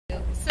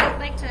So I'd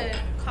like to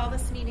call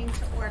this meeting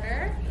to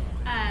order.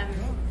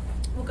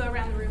 We'll go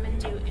around the room and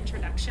do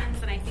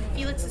introductions, and I think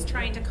Felix is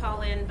trying to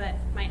call in but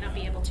might not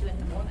be able to at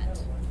the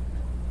moment.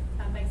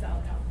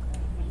 Myself,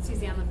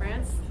 Suzanne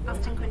LaFrance,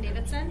 Austin Quinn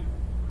Davidson,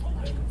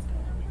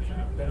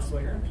 Ben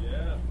Slater.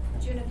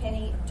 Juna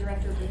Penny,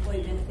 Director of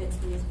Employee Benefits,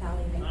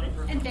 Municipality of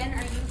Anchorage. and Ben,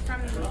 are you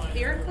from the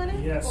Beer Clinic?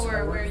 Yes, or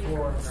I where are work you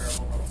for from?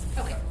 Marital Health.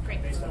 Okay,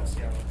 great. Based out of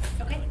Seattle.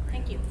 Okay,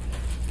 thank you.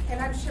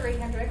 And I'm Sheree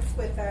Hendricks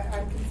with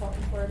I'm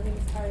consultant for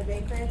Municipality of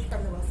Anchorage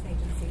from the Wilson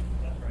Agency.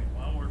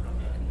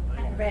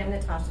 I'm Brand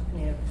Natasha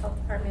Panu, Health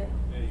Department.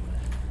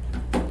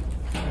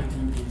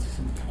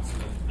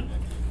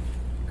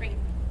 Great.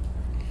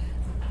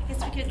 I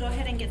guess we could go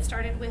ahead and get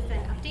started with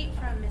an update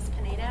from Ms.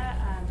 Pineda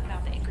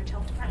about the Anchorage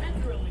Health Department.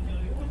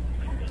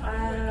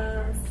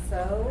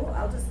 So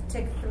I'll just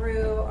tick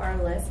through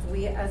our list.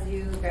 We, as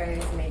you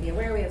guys may be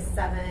aware, we have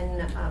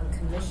 7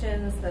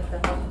 commissions that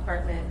the Health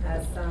Department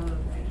has some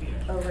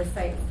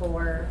oversight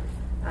for.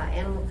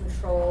 Animal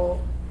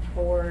Control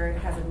Board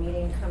has a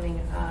meeting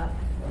coming up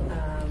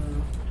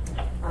on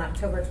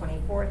October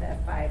 24th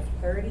at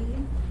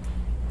 5:30.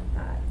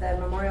 The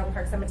Memorial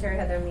Park Cemetery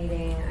had their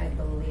meeting, I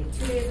believe,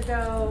 2 days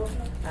ago.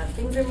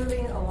 Things are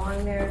moving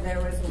along there. There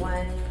was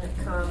one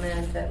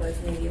comment that was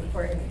maybe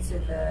important to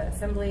the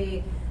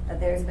Assembly.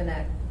 There's been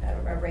a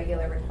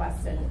regular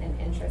request and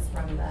interest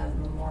from the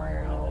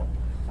Memorial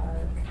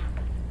Park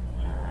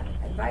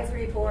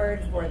Advisory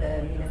Board for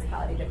the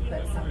municipality to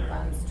put some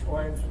funds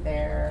towards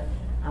their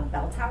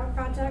bell tower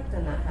project,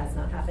 and that has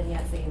not happened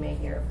yet, so you may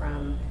hear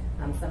from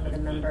some of the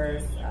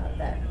members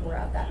that were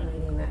at that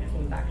meeting that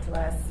came back to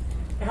us.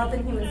 The Health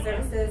and Human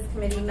Services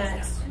Committee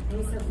met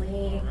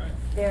recently.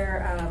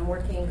 They're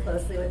working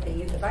closely with the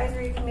Youth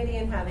Advisory Committee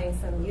and having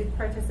some youth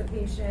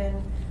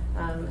participation,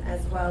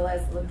 as well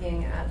as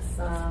looking at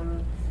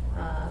some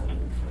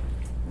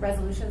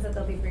resolutions that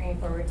they'll be bringing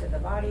forward to the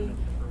body,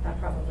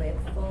 probably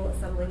at full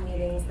assembly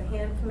meetings. The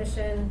HAN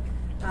Commission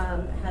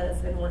has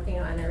been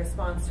working on a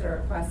response to a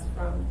request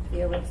from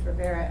Felix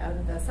Rivera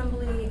and the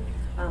Assembly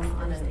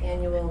on an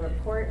annual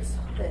report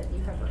that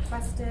you have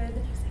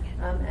requested.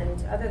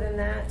 And other than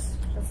that,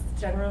 that's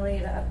generally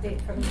the update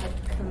from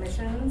the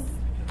commissions.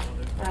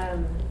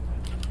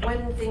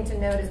 One thing to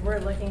note is we're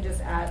looking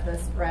just at the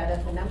spread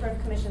of the number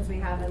of commissions we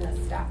have and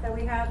the staff that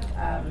we have.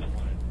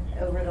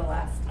 Over the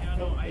last, I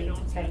think, 8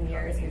 to 10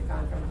 years, we've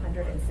gone from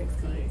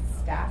 160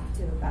 staff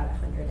to about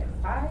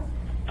 105.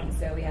 And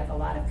so we have a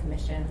lot of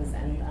commissions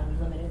and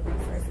limited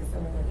resources, so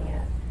we're looking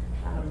at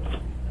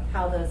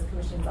how those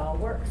commissions all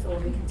work. So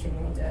we'll be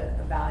continuing to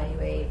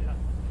evaluate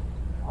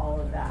all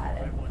of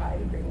that and probably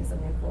be bringing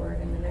something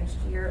forward in the next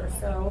year or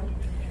so.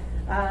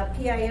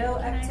 PIO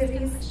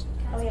activities.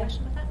 Can I ask a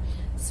question with that?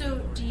 So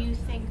do you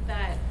think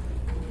that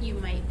you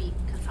might be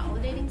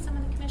consolidating some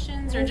of the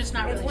commissions, or just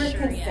not really sure yet?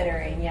 It's worth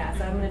considering, yeah.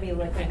 So I'm going to be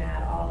looking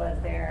at all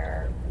of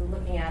their,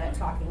 looking at it,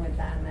 talking with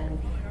them, and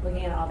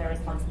looking at all their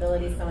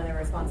responsibilities. Some of their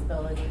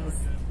responsibilities,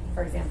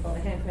 for example,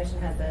 the HAN Commission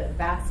has a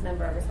vast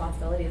number of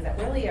responsibilities that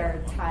really are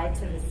tied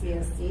to the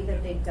COC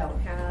that they don't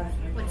have.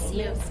 What's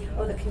COC?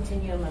 Oh, the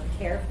Continuum of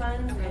Care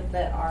Fund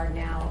that are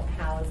now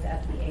housed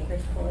at the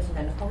Anchorage Coalition to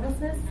End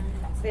Homelessness.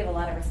 So they have a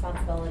lot of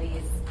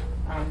responsibilities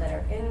that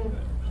are in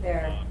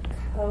their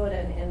code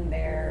and in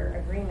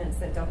their agreements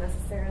that don't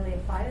necessarily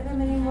apply to them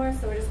anymore.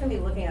 So we're just going to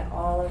be looking at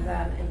all of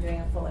them and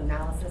doing a full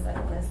analysis. I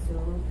don't want to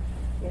assume,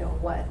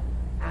 what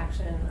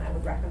action I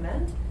would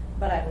recommend,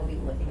 but I will be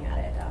looking at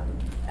it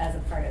as a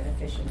part of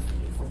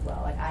efficiencies as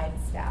well. Like I have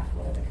staff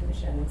one of the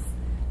commissions.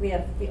 We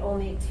have the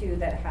only 2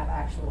 that have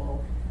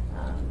actual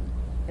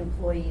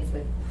employees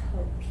with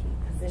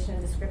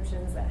position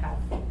descriptions that have,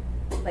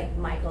 like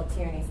Michael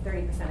Tierney's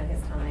 30% of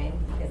his time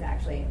is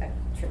actually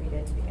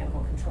attributed to the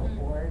Animal Control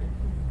Board.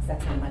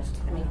 That's how much,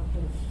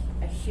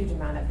 a huge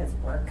amount of his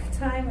work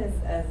time is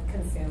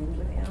consumed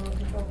with the Animal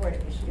Control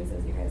Board issues,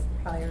 as you guys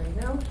probably already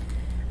know.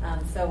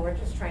 So we're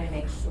just trying to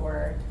make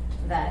sure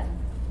that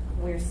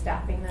we're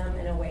staffing them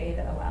in a way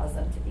that allows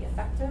them to be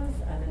effective,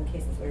 and in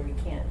cases where we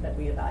can't, that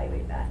we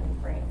evaluate that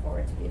and bring it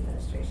forward to the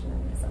administration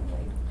and the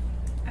Assembly.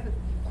 I have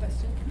a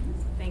question.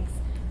 Thanks.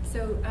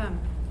 So,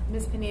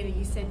 Ms. Pineda,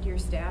 you said your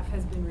staff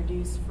has been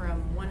reduced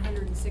from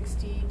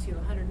 160 to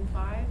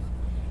 105,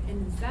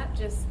 and is that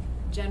just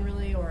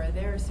generally, or are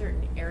there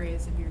certain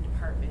areas of your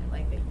department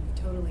like that you've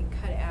totally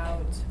cut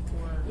out?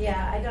 Or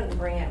yeah, I don't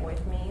bring it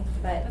with me,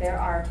 but there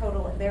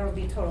will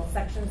be total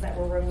sections that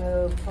will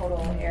remove,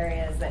 total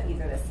areas that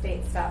either the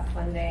state stopped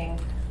funding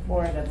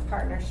or the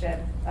partnership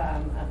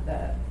of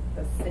the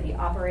city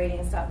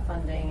operating stopped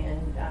funding,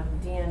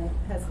 and Dean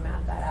has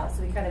mapped that out,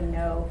 so we kind of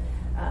know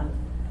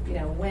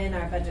when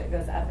our budget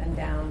goes up and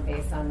down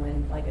based on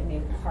when like a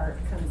new part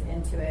comes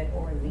into it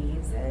or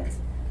leaves it.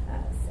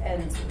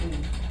 And we,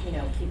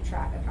 keep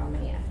track of how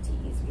many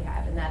FTEs we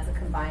have, and that's a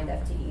combined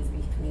FTEs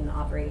between the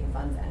operating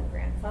funds and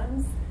grant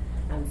funds.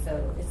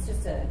 So it's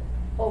just a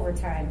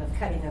overtime of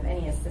cutting of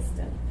any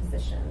assistant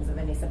positions, of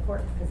any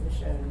support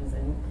positions,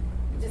 and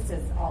just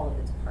as all of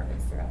the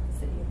departments throughout the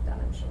city have done,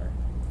 I'm sure.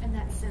 And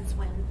that's since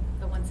when,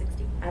 the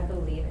 160? I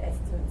believe it's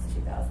since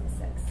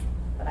 2006,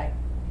 but I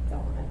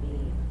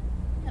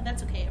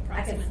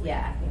approximately.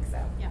 yeah, I think so.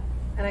 Yeah.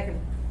 And I could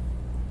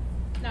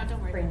No,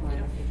 don't worry. bring more You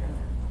in the don't- future on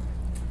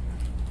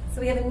that.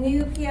 So we have a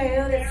new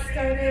PIO that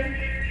started.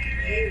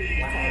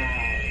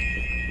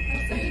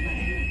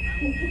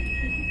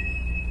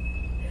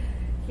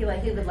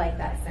 He would like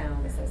that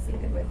sound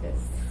associated with his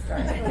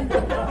start.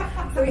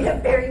 So we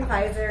have Barry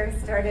Pizer,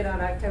 started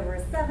on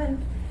October 7th,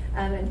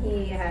 and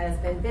he has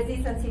been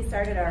busy since he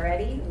started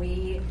already.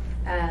 We,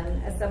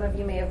 as some of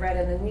you may have read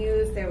in the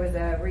news, there was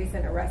a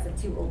recent arrest of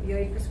 2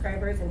 opioid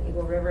prescribers in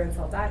Eagle River and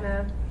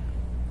Soldotna,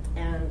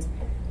 and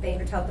the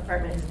Anchorage Health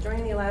Department has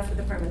joined the Alaska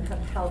Department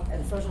of Health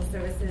and Social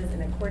Services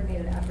in a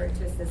coordinated effort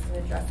to assist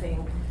in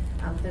addressing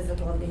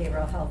physical and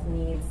behavioral health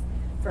needs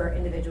for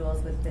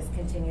individuals with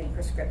discontinued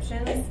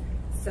prescriptions.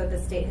 So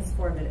the state has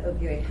formed an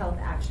opioid health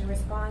action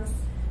response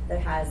that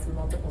has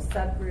multiple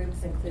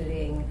subgroups,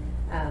 including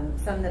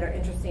some that are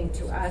interesting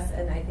to us,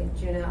 and I think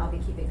Juna, I'll be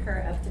keeping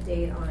her up to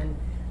date on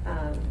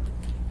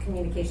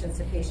communications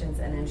to patients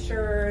and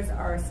insurers.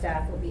 Our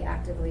staff will be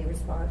actively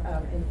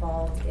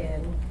involved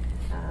in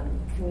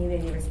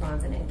community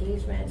response and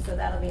engagement, so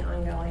that'll be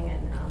ongoing,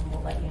 and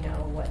we'll let you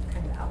know what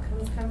kind of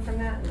outcomes come from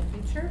that in the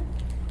future.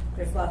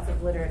 There's lots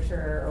of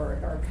literature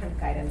or kind of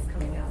guidance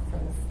coming out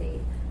from the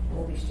state.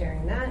 We'll be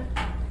sharing that.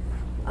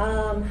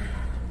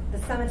 The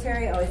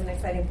cemetery, always an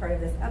exciting part of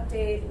this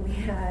update. We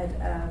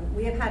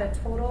have had a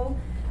total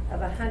of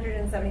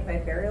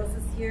 175 burials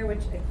this year,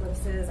 which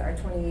eclipses our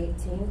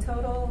 2018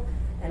 total.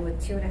 And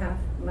with 2.5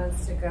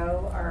 months to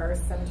go, our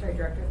cemetery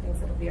director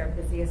thinks it'll be our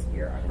busiest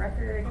year on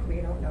record. We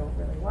don't know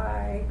really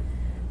why.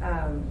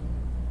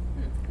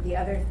 The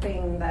other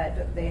thing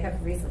that they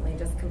have recently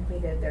just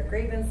completed their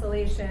grave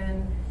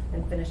installation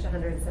and finished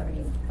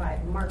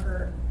 175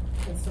 marker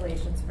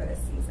installations for this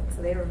season.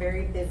 So they were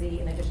very busy,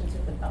 in addition to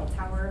the bell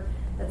tower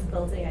that's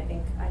building. I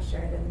think I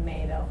shared in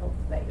May, they'll hope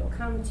that you'll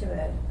come to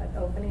an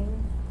opening.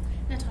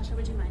 Natasha,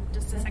 would you mind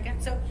just a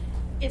second? So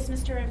is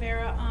Mr.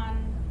 Rivera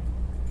on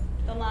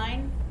the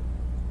line?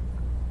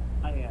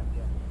 I am, yeah.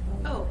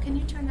 Oh, can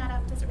you turn that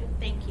up?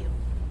 Thank you.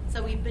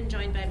 So we've been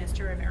joined by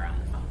Mr. Rivera on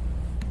the phone.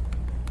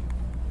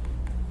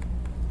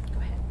 Go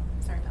ahead.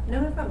 Sorry about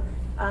that. No problem.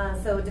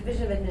 So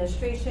Division of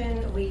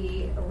Administration,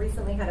 we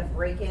recently had a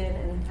break-in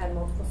and had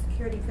multiple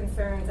security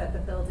concerns at the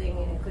building,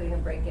 including a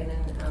break-in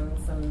and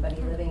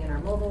somebody living in our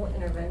mobile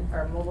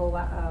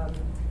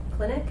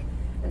clinic.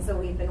 And so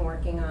we've been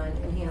working on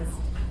enhanced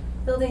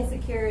building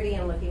security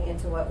and looking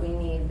into what we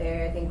need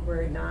there. I think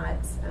we're not,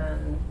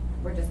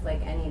 we're just like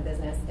any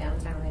business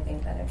downtown, I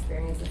think, that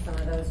experiences some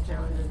of those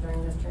challenges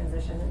during this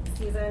transition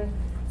season.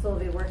 So we'll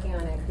be working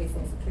on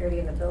increasing security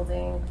in the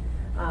building.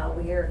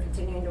 We are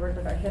continuing to work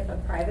with our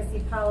HIPAA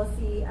privacy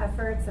policy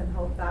efforts and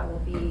hope that will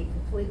be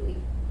completely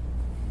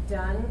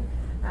done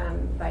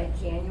by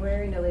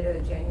January, no later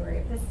than January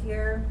of this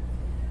year.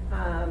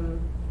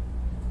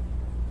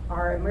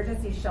 Our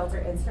emergency shelter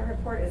incident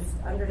report is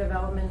under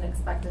development and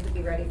expected to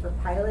be ready for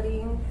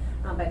piloting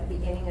by the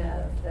beginning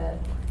of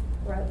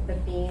the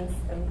Beans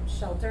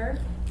shelter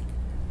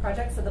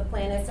project. So the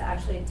plan is to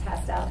actually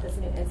test out this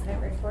new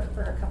incident report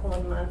for a couple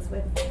of months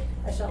with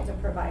a shelter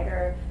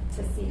provider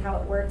to see how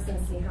it works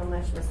and see how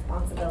much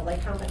responsibility,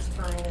 like how much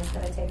time it's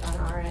going to take on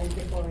our end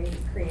before we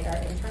create our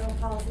internal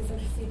policies and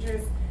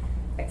procedures.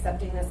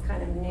 Accepting this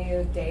kind of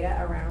new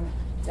data around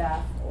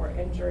death or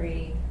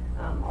injury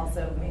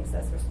also makes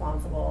us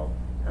responsible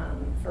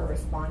for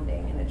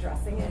responding and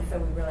addressing it. So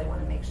we really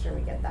want to make sure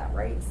we get that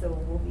right. So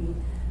we'll be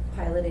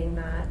piloting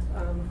that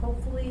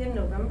hopefully in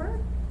November.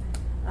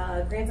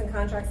 Grants and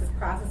Contracts is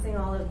processing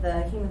all of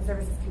the Human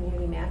Services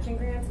Community Matching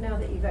grants now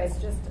that you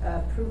guys just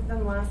approved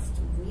them last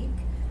week.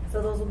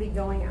 So those will be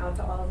going out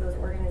to all of those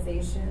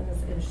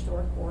organizations in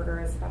short order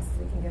as fast as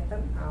we can get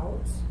them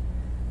out.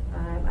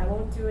 I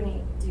won't do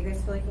any, do you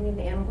guys feel like you need an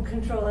animal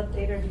control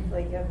update, or do you feel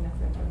like you have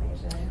enough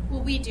information?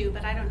 Well, we do,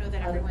 but I don't know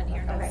that everyone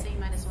here knows, Okay. so you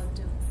might as well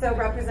do. So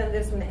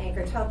representatives from the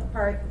Anchorage Health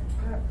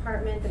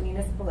Department, the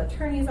Municipal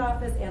Attorney's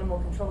Office, Animal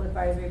Control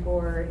Advisory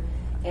Board,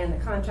 and the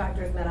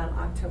contractors met on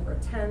October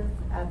 10th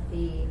at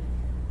the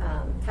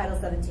Title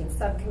 17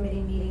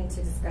 Subcommittee meeting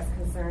to discuss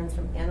concerns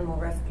from animal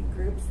rescue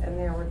groups, and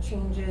there were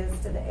changes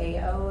to the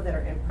AO that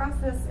are in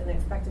process and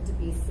expected to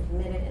be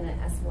submitted in an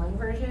S1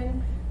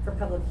 version for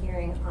public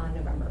hearing on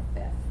November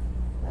 5th.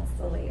 That's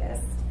the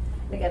latest.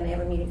 And again, they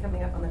have a meeting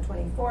coming up on the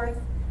 24th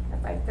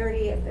at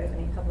 5:30 if there's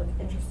any public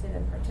interested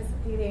in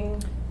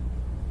participating.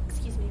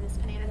 Excuse me, Ms.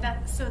 Pineda.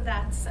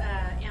 That's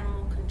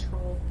Animal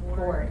Control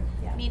Board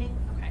Yeah. meeting?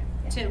 Okay.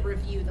 Yeah. To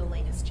review the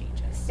latest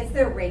changes. It's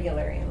their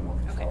regular animal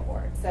control Okay.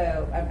 board.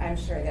 So I'm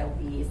sure there'll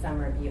be some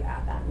review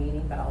at that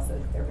meeting, but also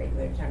their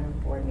regular general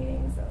board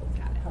meeting, so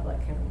Got it.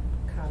 public can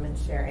come and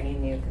share any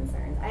new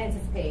concerns. I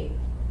anticipate,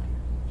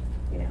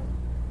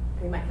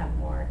 we might have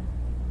more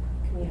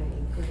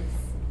community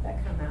groups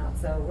that come out,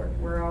 so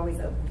we're always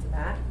open to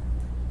that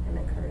and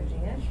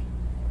encouraging it.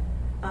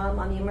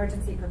 On the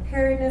emergency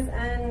preparedness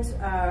end,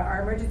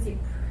 our emergency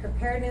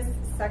preparedness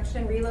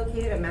section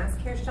relocated a mass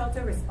care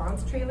shelter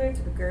response trailer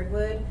to the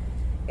Girdwood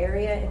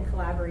area in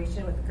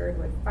collaboration with the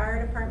Girdwood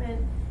Fire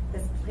Department.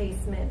 This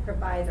placement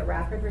provides a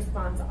rapid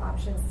response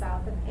option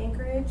south of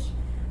Anchorage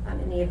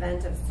in the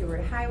event of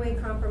Seward Highway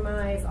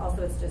compromise.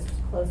 Also, it's just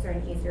closer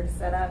and easier to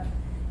set up.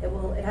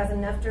 It has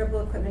enough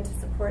durable equipment to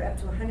support up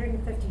to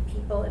 150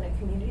 people in a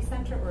community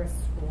center or a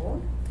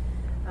school.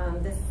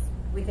 This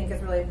we think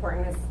is really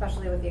important,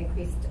 especially with the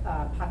increased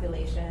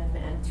population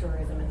and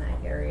tourism in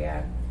that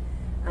area.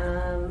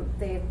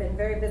 They've been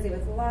very busy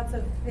with lots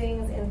of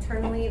things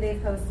internally.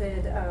 They've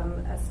hosted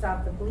a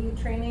Stop the Bleed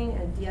training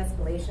and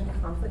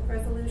de-escalation conflict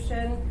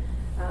resolution.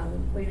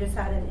 We just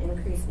had an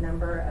increased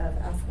number of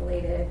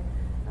escalated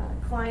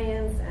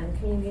clients and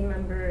community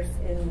members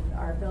in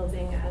our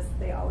building, as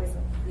they always,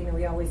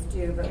 we always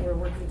do, but we're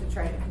working to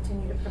try to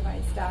continue to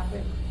provide staff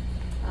with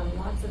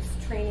lots of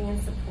training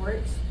and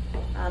support.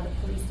 The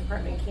police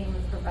department came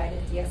and provided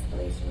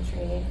de-escalation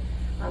training.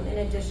 In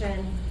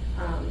addition,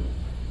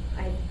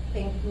 I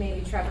think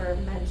maybe Trevor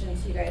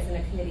mentioned to you guys in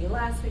a committee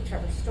last week,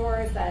 Trevor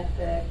Stores, that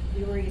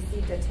we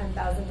received a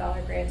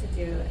 $10,000 grant to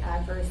do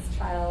adverse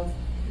childhood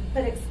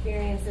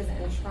experiences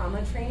and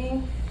trauma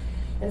training.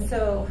 And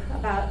so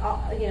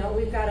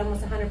we've got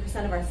almost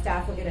 100% of our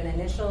staff will get an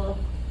initial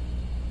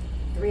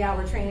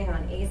 3-hour training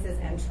on ACEs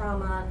and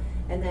trauma,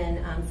 and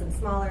then some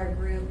smaller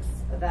groups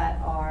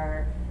that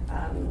are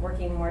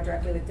working more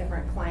directly with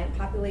different client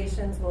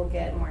populations will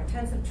get more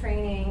intensive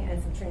training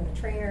and some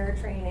train-the-trainer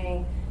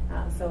training.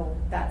 So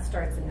that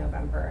starts in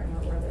November, and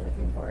we're really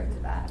looking forward to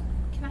that.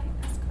 Can I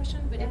ask a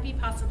question? Would it be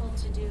possible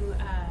to do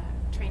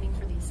training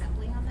for the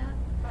assembly on that?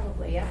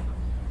 Probably, yeah.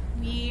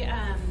 We,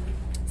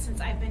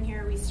 since I've been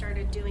here, we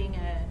started doing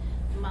a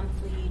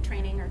monthly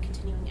training or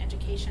continuing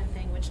education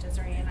thing, which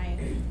Desiree and I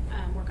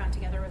work on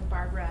together with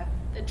Barbara,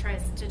 that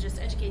tries to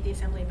just educate the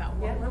assembly about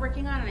what we're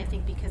working on. And I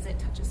think because it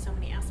touches so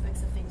many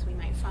aspects of things we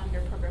might fund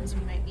or programs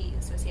we might be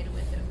associated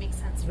with, it would make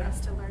sense for us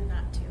to learn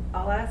that too.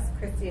 I'll ask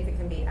Christy if it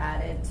can be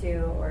added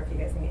to, or if you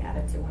guys can be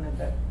added to one of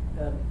the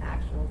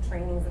actual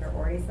trainings that are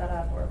already set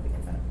up, or if we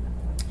can set up another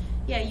one.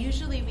 Yeah,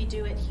 usually we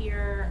do it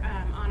here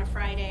on a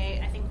Friday.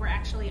 I think we're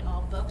actually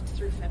all booked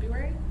through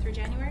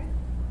January.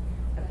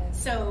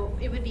 So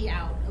it would be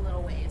out a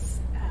little ways,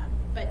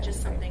 but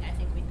just something I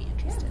think we'd be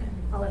interested in.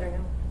 I'll let her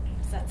know.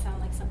 Does that sound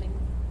like something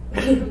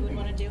we would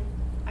want to do?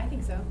 I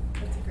think so.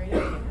 That's a great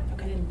idea.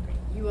 Okay. And then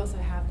you also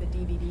have the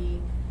DVD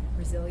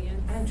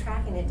Resilience. I'm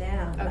tracking it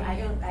down, but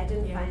Okay. I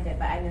didn't find it,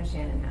 but I know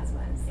Shannon has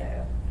one, so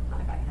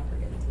if I have her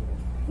give it to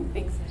you.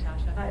 Thanks,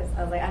 Natasha. I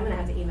was like, I'm gonna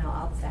have to email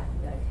all the staff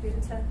and be like, who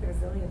took the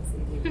resiliency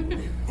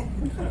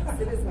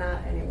DVD? It is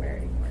not anywhere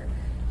anymore.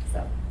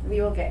 So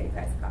we will get you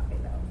guys a copy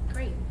though.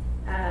 Great.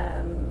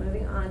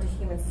 Moving on to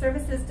Human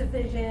Services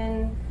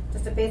Division,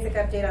 just a basic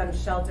update on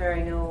shelter.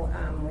 I know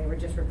we were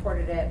just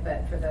reported it,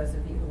 but for those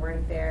of you who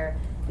weren't there,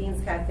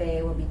 Beans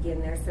Cafe will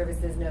begin their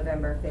services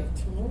November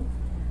 15th.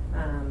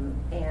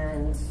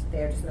 And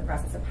they're just in the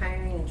process of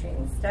hiring and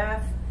training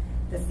staff.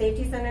 The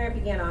Safety Center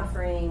began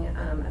offering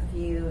a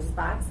few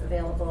spots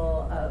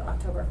available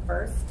October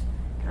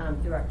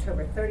 1st through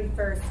October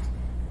 31st.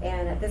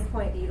 And at this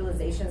point, the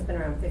utilization has been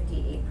around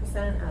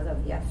 58% as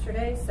of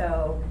yesterday.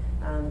 So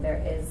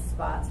there is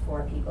spots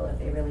for people if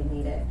they really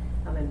need it.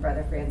 And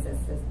Brother Francis,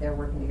 they're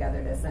working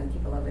together to send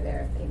people over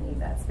there if they need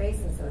that space.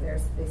 And so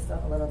they still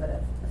have a little bit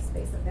of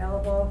space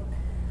available.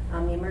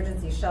 The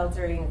emergency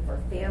sheltering for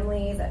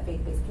families at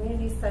faith-based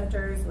community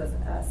centers was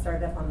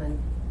started up on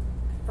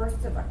the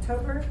 1st of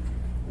October.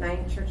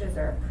 9 churches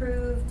are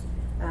approved.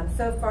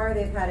 So far,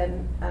 they've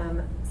had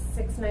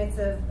 6 nights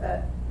of,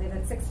 they've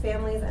had 6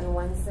 families and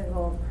 1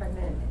 single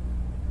pregnant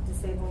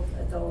disabled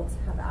adult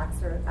have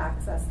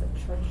access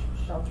to church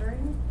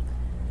sheltering.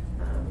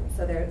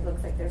 So it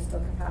looks like there's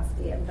still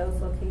capacity at those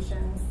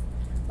locations.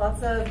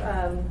 Lots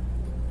of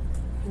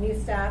new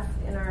staff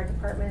in our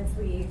departments.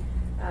 We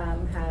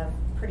have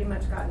pretty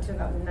much gotten to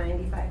about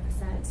 95%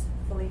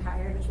 fully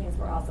hired, which means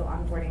we're also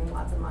onboarding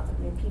lots and lots of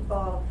new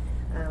people.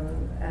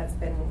 It's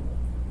been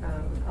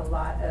a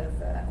lot of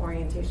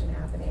orientation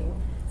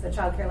happening. So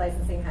Child Care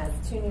Licensing has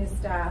 2 new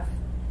staff.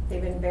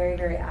 They've been very,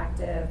 very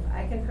active.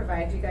 I can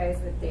provide you guys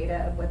with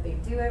data of what they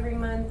do every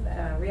month.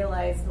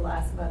 Realized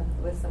last month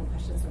with some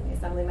questions from the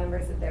assembly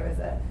members that there was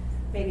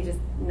maybe just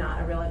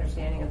not a real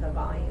understanding of the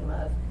volume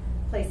of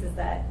places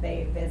that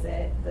they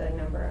visit, the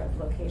number of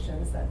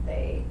locations that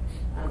they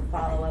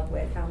follow up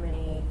with, how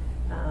many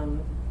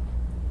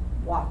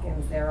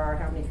walk-ins there are,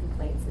 how many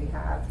complaints we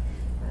have.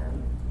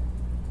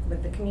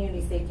 With the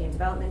Community Safety and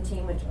Development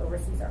Team, which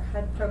oversees our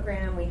HUD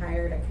program, we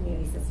hired a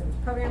Community Systems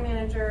Program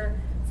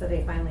Manager, so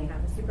they finally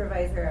have a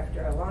supervisor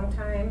after a long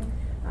time.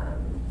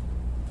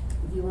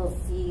 You will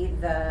see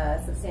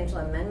the substantial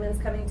amendments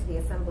coming to the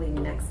Assembly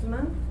next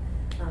month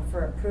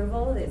for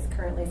approval. It's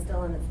currently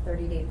still in its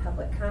 30-day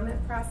public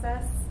comment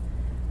process.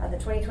 The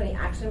 2020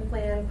 Action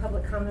Plan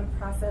public comment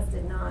process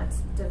did not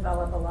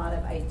develop a lot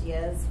of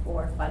ideas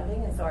for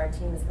funding, and so our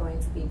team is going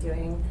to be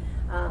doing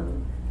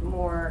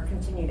more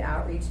continued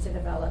outreach to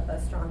develop a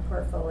strong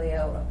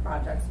portfolio of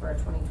projects for our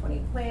 2020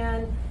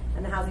 plan.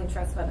 And the Housing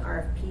Trust Fund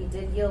RFP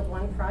did yield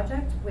 1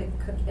 project with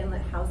Cook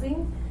Inlet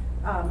Housing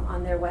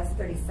on their West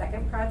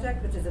 32nd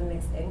project, which is a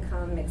mixed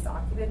income, mixed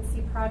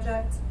occupancy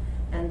project.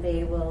 and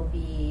they will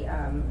be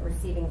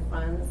receiving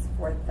funds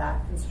for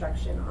that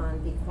construction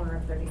on the corner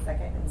of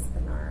 32nd and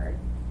Spenard.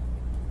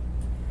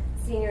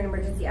 Senior and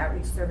Emergency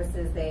Outreach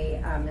Services,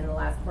 they, in the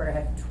last quarter,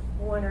 had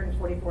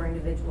 244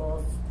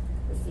 individuals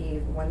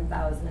receive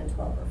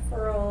 1,012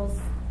 referrals.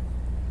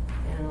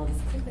 And I'll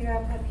just quickly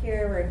wrap up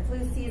here. We're in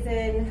flu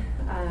season,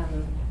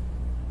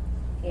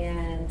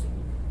 and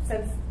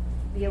since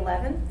the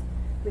 11th,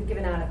 we've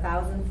given out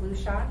 1,000 flu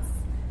shots.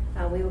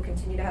 We will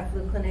continue to have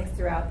flu clinics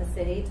throughout the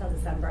city till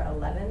December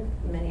 11th.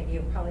 Many of you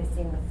have probably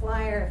seen the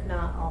flyer. If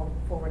not, I'll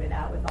forward it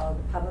out with all of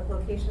the public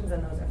locations,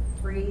 and those are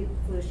free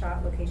flu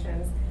shot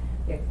locations.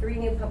 We have 3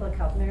 new public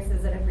health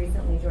nurses that have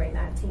recently joined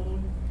that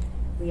team.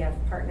 We have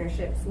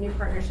partnerships, new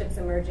partnerships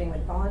emerging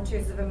with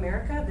Volunteers of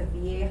America, the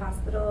VA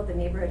Hospital, the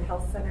Neighborhood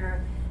Health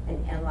Center,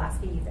 and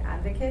Alaska Youth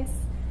Advocates.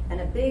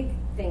 And a big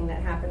thing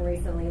that happened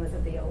recently was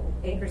that the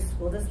Anchorage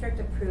School District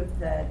approved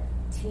the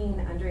teen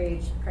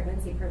underage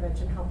pregnancy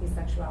prevention healthy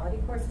sexuality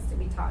courses to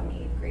be taught in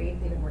 8th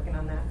grade. They've been working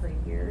on that for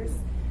years.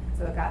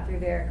 So it got through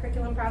their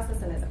curriculum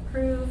process and is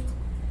approved.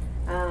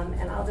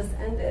 And I'll just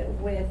end it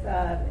with,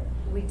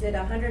 we did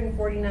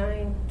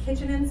 149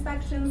 kitchen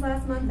inspections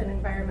last month in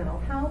environmental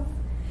health,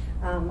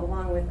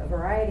 along with a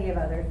variety of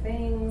other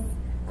things.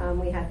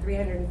 We had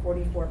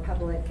 344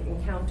 public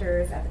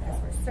encounters at the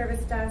customer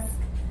service desk.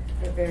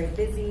 They're very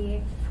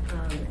busy,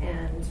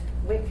 and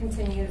WIC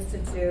continues to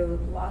do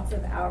lots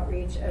of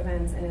outreach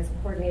events and is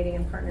coordinating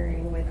and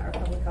partnering with our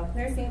public health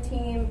nursing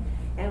team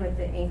and with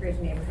the Anchorage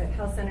Neighborhood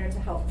Health Center to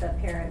help the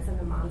parents and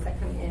the moms that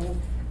come in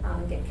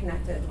get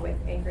connected with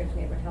Anchorage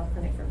Neighborhood Health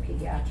Clinic for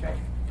pediatric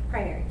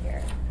primary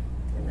care.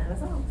 And that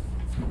is all.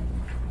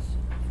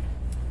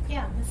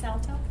 Yeah, Ms.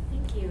 Alto?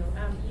 Thank you.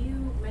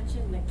 You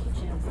mentioned the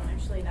kitchens, and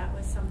actually that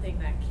was something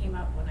that came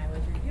up when I was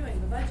reviewing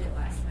the budget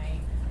last night.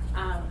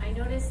 I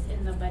noticed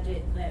in the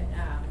budget that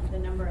the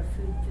number of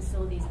food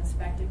facilities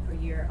inspected per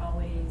year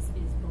always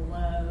is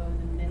below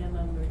the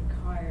minimum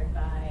required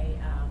by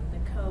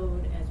the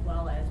code as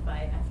well as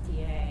by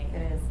FDA.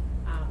 It is.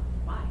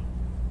 Why?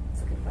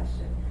 That's a good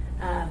question.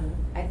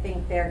 I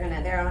think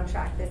they're on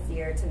track this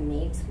year to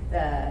meet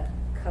the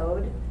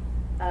code,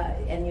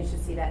 and you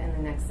should see that in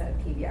the next set of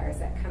PVRs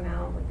that come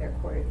out with their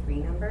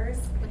Q3 numbers.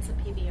 What's a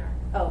PVR?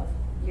 Oh,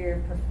 your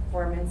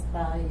performance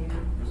value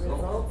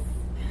results.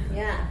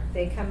 Yeah,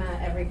 they come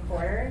out every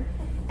quarter,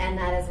 and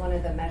that is one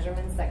of the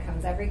measurements that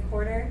comes every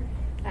quarter.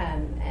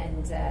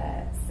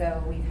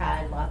 So we've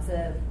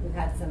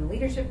had some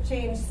leadership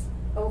change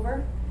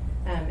over,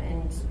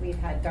 and we've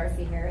had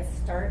Darcy Harris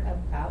start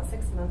about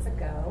 6 months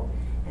ago,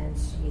 and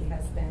she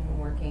has been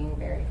working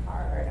very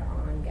hard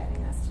on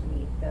getting us to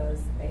meet those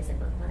basic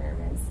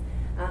requirements.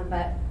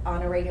 But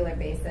on a regular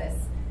basis,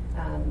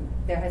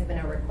 there has been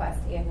a request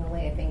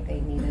annually. I think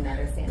they need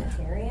another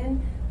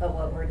sanitarian, but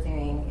what we're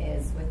doing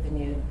is with the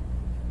new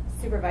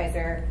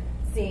supervisor,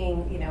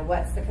 seeing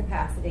what's the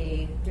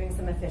capacity, doing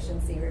some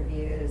efficiency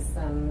reviews,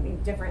 some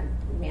different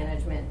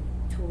management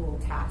tool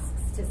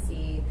tasks to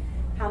see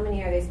how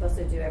many are they supposed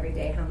to do every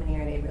day, how many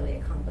are they really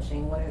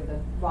accomplishing,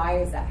 why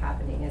is that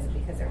happening? Is it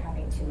because they're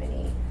having too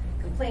many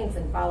complaints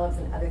and follow-ups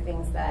and other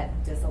things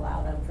that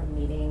disallow them from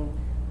meeting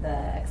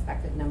the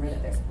expected number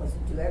that they're supposed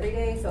to do every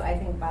day? So I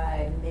think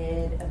by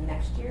mid of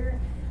next year,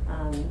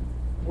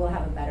 we'll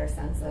have a better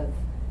sense of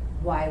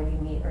why we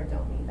meet or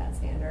don't meet that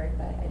standard,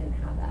 but I didn't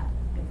have that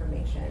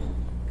information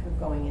kind of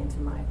going into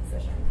my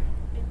position.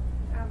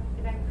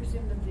 And I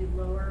presume that the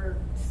lower,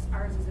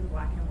 ours is in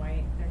black and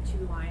white. There are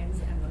 2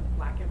 lines and the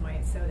black and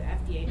white, so the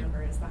FDA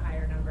number is the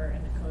higher number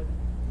and the code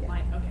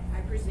line. Okay,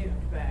 I presumed,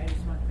 but I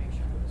just wanted to make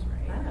sure it was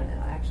right. I don't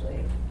know, actually.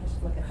 I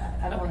should look at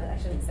that. I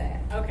shouldn't say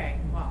it. Okay,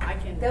 well, I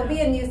can. There'll be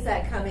a new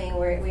set coming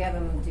where we have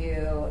them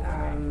due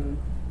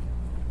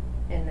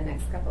in the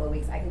next couple of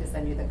weeks. I can just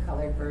send you the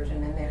colored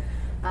version in there.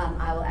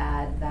 I will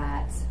add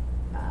that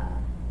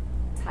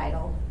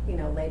title,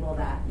 label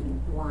that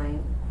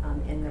line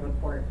in the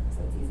report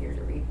so it's easier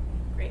to read.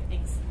 Great,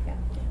 thanks. Yeah.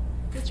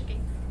 Mr.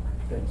 King?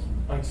 Thank you.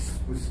 I just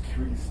was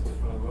curious to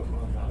follow up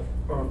on that.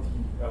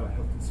 Are the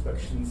health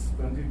inspections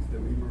funded, the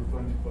labor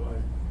funded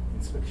by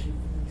inspection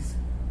fees,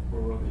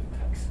 or are they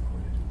tax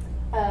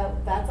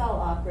supported? That's all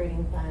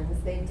operating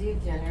funds. They do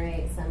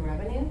generate some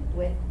revenue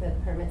with the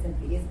permits and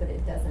fees, but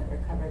it doesn't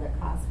recover the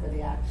cost for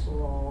the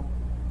actual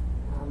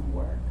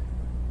work.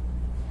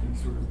 Any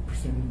sort of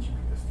percentage you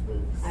could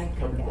estimate? I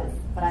can guess,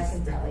 but I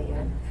can tell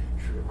you.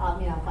 Sure.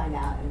 I'll find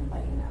out and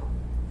let you know.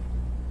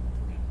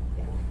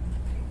 Yeah.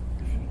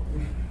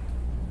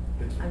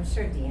 Thank you. I'm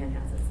sure Deanne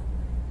has it.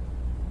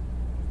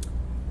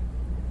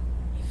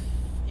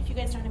 If you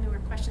guys don't have any more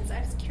questions, I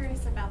was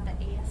curious about the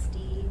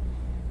ASD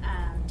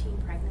teen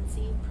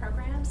pregnancy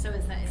program. So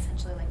is that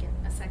essentially like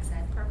a sex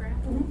ed program?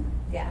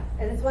 Mm-hmm. Yeah,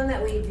 and it's one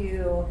that we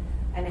do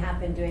and have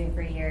been doing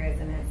for years,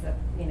 and it's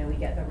we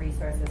get the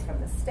resources from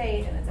the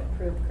state, and it's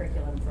approved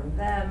curriculum from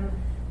them,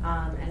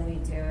 and we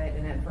do it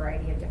in a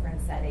variety of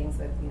different settings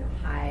with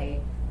I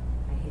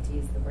hate to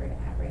use the word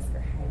at risk or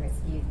high risk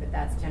youth, but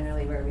that's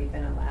generally where we've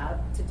been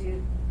allowed to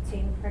do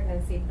teen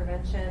pregnancy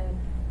prevention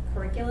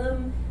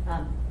curriculum.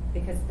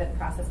 because the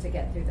process to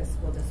get through the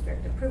school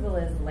district approval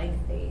is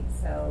lengthy.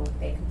 So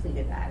they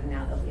completed that, and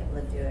now they'll be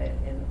able to do it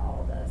in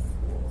all the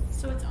schools.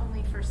 So it's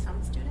only for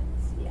some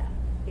students? Yeah,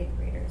 8th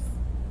graders.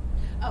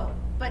 Oh,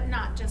 but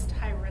not just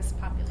high-risk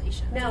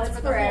populations? No, it's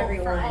the for whole-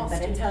 everyone, all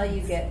but until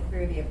you students. get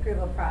through the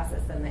approval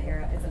process, then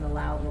it's an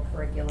allowable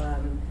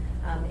curriculum.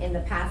 In the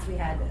past, we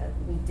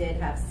did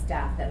have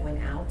staff that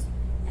went out,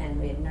 and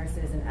we had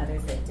nurses and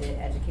others that did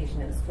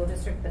education in the school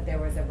district, but there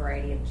was a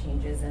variety of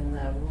changes in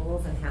the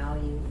rules and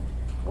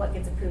what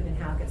gets approved and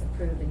how it gets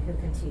approved and who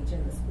can teach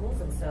in the schools.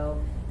 And so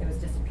there was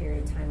just a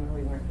period of time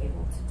where we weren't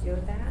able to do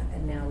that,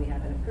 and now we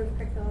have an approved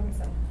curriculum,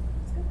 so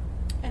it's good.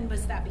 And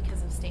was that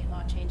because of state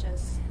law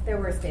changes? There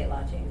were state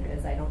law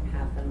changes. I don't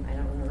have them. I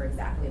don't remember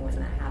exactly when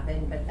that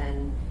happened, but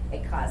then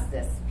it caused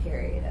this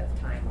period of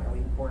time where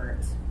we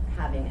weren't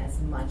having as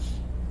much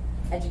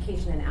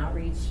education and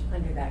outreach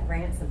under that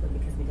grant simply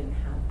because we didn't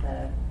have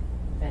the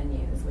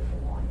venues with the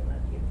volume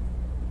of youth.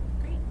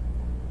 Great.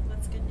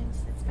 That's good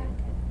news. It's back.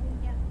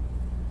 Yeah.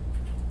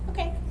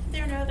 Okay. If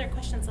there are no other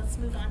questions, let's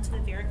move on to the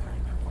Vera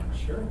Clinic report.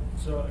 Sure.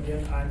 So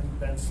again, I'm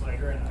Ben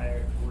Slager, and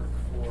I work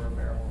for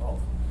Maryland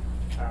Health.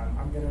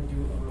 I'm going to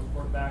do a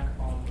report back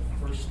on the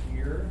first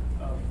year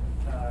of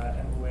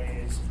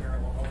MOA's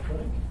Maryland Health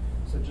Clinic.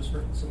 So just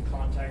for some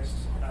context,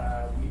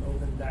 we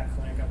opened that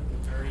clinic up at the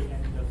very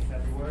end of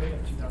February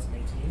of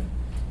 2018,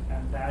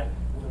 and that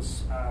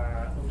was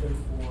open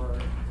for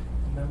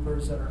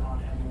members that are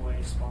on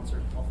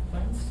MOA-sponsored health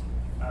plans,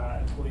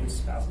 employees,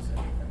 spouses, and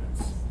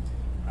dependents.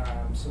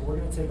 So we're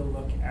going to take a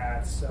look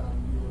at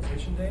some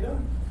utilization data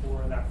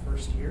for that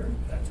first year.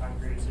 That time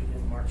period is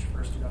again March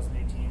 1st,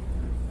 2018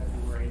 through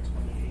February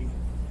 28th,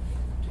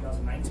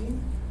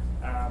 2019.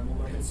 We'll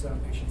look at some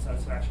patient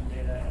satisfaction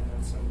data and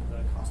then some of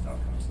the cost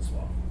outcomes as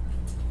well.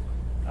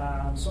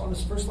 So on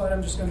this first slide,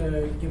 I'm just going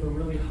to give a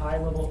really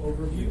high-level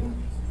overview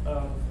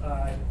of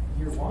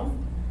year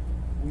one.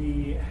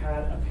 We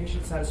had a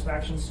patient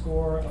satisfaction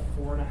score of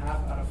 4.5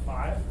 out of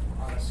 5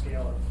 on a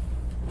scale of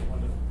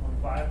 1 to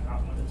 5,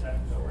 not 1 to 10,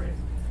 don't worry.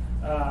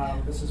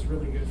 This is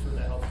really good for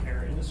the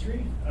healthcare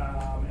industry,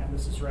 and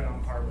this is right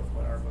on par with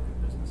what our book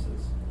of business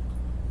is.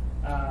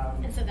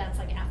 And so that's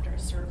like after a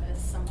service,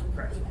 someone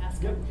Correct. who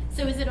asked. Yep.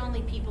 So is it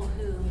only people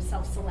who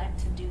self-select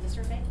to do the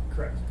survey?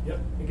 Correct. Yep.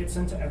 It gets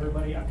sent to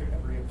everybody after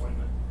every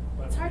appointment.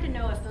 But It's hard to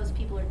know if those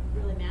people are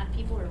really mad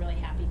people or really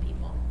happy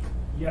people.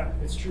 Yeah,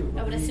 it's true.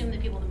 I would assume the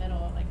people in the middle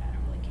are like, I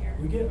don't really care.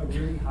 We get a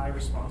really high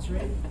response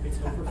rate. It's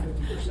over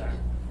 50%,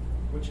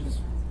 which is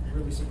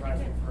really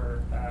surprising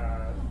for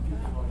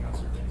people filling out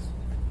surveys.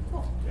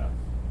 Cool. Yeah.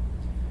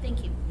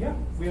 Thank you. Yeah,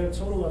 we had a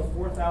total of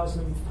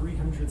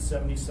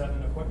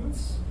 4,377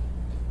 appointments.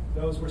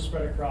 Those were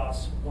spread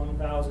across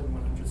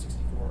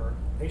 1,164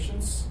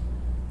 patients,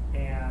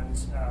 and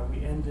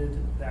we ended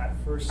that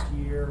first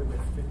year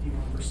with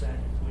 51%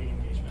 employee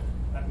engagement.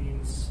 That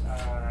means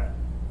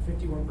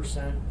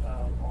 51%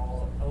 of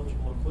all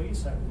eligible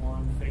employees had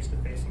one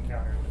face-to-face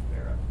encounter with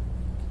Vera.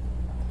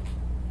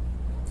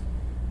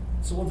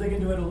 So we'll dig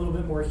into it a little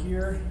bit more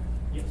here.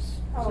 Yes, is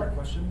there a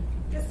question?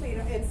 Just so you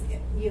know,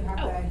 you have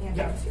the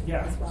handout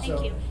yeah. as well. Thank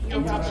So- you. Yeah,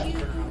 And we got did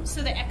that. you,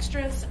 so the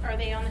extras, are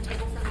they on the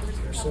table for members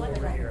of There's the some public?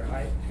 over here.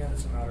 I handed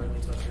some out early,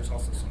 but there's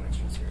also some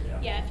extras here,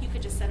 Yeah, if you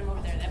could just send them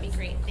over there, that'd be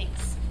great.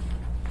 Thanks.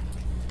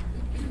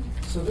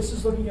 So this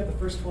is looking at the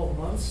first 12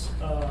 months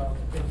of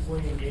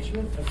employee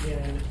engagement.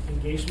 Again,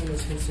 engagement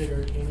is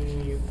considered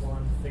any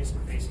one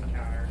face-to-face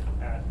encounter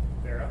at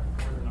Vera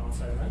or an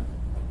on-site event.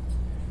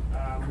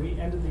 We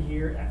ended the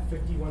year at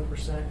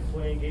 51%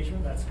 employee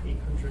engagement. That's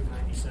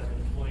 897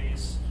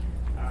 employees.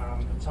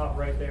 The top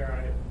right there,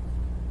 I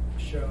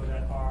show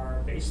that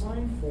our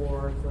baseline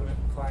for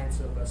clients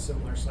of a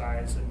similar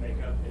size and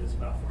makeup is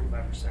about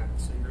 45%.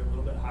 So you're a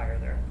little bit higher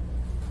there.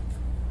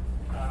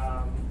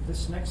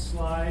 This next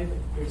slide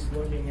is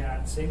looking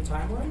at same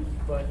timeline,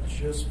 but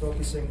just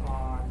focusing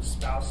on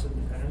spouse and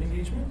dependent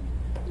engagement.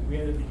 We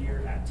ended the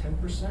year at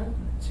 10%,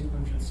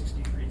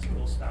 263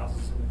 total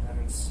spouses and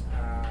dependents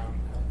have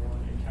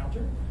one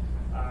encounter.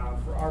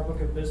 For our book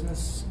of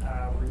business,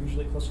 we're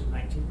usually closer to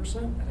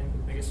 19%. I think the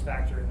biggest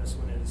factor in this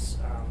one is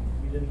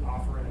we didn't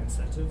offer an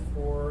incentive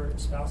for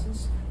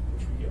spouses,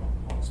 which we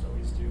almost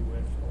always do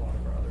with a lot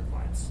of our other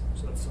clients.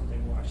 So that's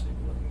something we'll actually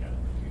be looking at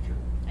in the future.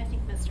 I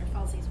think Mr.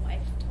 Falsey's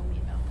wife told me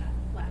about that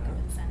lack of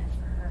incentive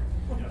for her.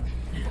 Yeah.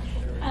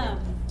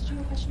 Did you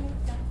have a question?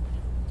 No.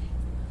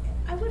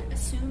 I would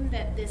assume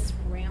that this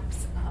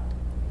ramps up,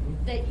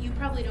 that you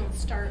probably don't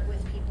start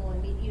with people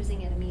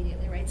using it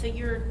immediately, right? So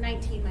your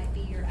 19 might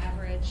be your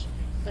average,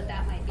 but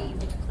that might be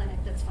with a clinic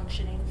that's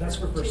functioning That's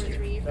for 2 first or year.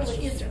 3 years. That's Oh, it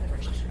for is first for the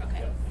first year.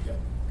 Okay. Yep.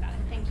 Got it.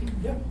 Thank you.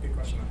 Yeah, good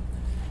question.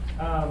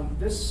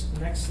 This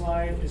next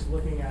slide is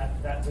looking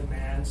at that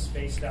demand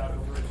spaced out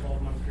over a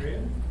 12-month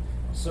period.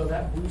 So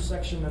that blue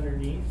section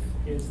underneath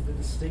is the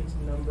distinct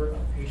number of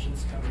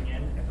patients coming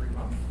in every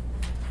month.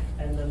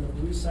 And then the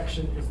blue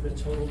section is the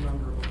total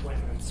number of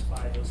appointments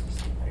by those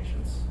distinct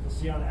patients. You'll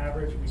see on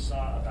average we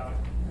saw about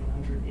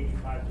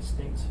 185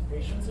 distinct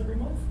patients every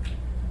month.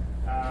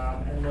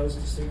 And those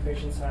distinct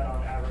patients had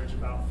on average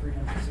about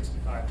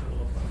 365 total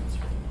appointments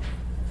for the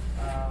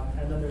month.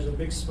 And then there's a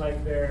big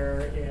spike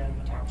there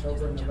in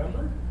October and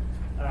November,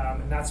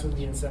 and that's when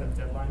the incentive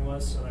deadline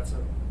was, so that's a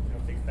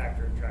big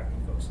factor in attracting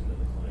folks into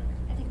the clinic.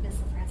 I think Ms.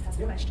 LaFrance has a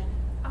Yep. question.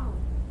 Oh,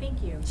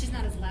 thank you. She's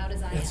not as loud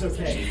as I am. It's so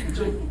okay.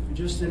 she-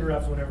 Just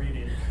interrupt whenever you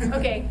need.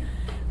 Okay,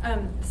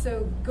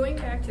 so going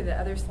back to the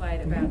other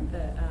slide about Mhm.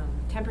 the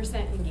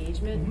 10%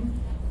 engagement, Mhm.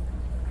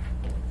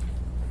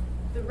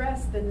 the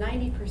rest, the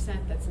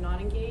 90% that's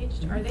not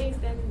engaged, are Mhm. they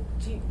then,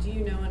 do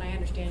you know, and I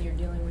understand you're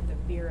dealing with the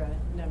VERA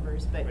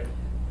numbers, but Right.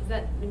 is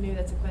that, maybe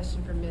that's a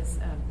question for Ms.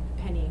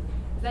 Penny,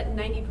 is that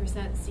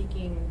 90%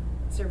 seeking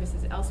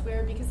services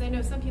elsewhere? Because I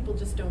know some people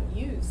just don't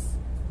use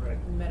Right.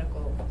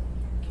 medical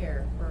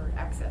care or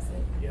access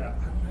it. Yeah,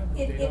 I don't have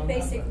the data It on that, but-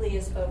 basically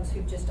is folks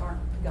who just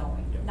aren't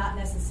going, Yep. not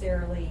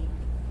necessarily,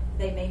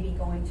 they may be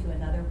going to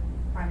another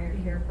primary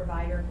care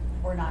provider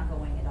or not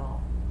going at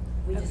all.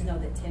 We just Okay. know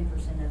that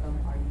 10% of them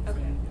are Okay.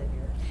 using the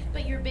Vera.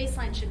 But your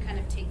baseline should kind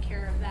of take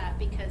care of that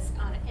because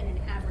in an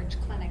average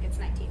clinic, it's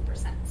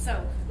 19%.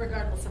 So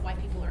regardless of why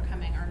people are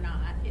coming or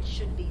not, it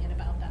should be at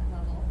about that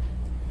level.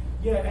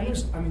 Yeah,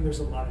 and there's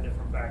a lot of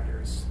different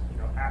factors.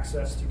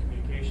 Access to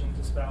communication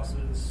to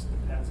spouses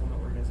depends on the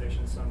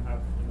organization. Some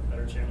have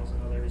better channels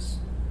than others.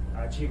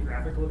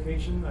 Geographic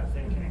location, I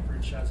think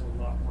Anchorage has a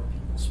lot more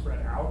people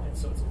spread out, and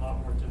so it's a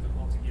lot more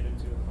difficult to get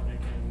into a clinic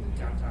in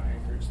downtown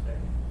Anchorage than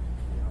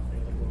if they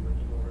live over in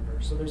Eagle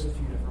River. So there's a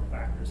few different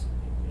factors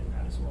in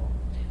that as well.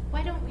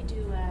 Why don't we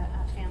do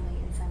a family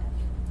incentive?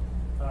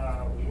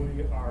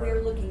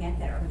 We're looking at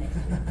that for next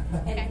year.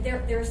 Okay. And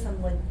there are some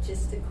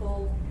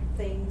logistical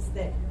things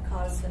that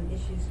cause some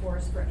issues for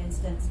us. For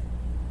instance,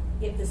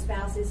 if the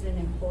spouse is an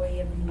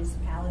employee of the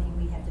municipality,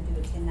 we have to do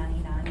a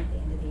 1099 at the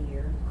end of the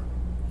year.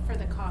 For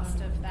the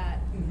cost of that.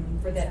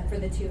 For the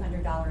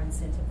 $200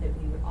 incentive that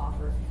we would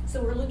offer.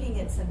 So we're looking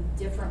at some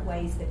different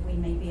ways that we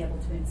may be able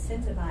to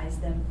incentivize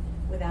them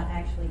without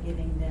actually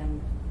giving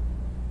them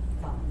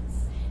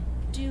funds.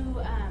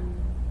 Do,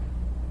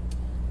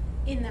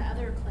 in the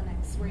other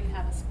clinics where you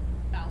have a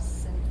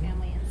spouse and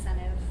family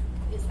incentive,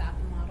 is that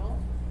the model?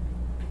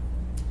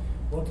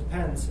 Well, it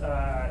depends.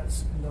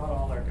 Not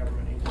all our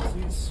government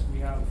agencies. We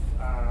have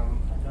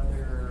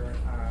another,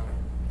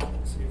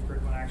 City of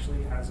Kirkland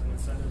actually has an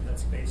incentive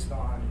that's based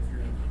on if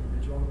you're an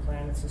individual in the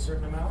plan, it's a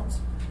certain amount.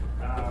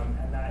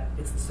 And that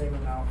it's the same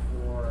amount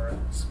for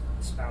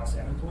spouse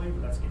and employee,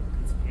 but it's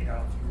paid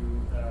out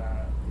through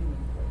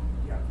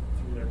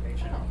through their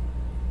paycheck.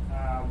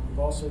 We've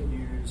also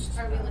used.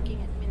 Are we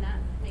looking at, that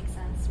makes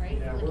sense, right?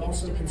 Yeah, Looking we're at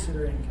also doing that?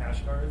 considering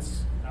cash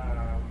cards.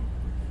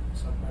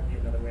 So it might be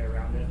another way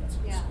around it. That's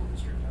what Yeah. the school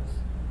district does.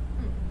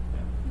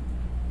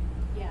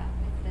 Yeah,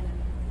 I've been in a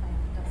plan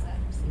that does that.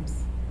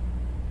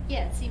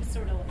 It seems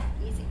sort of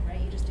easy,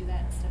 right? You just do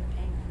that instead of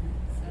paying them.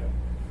 So,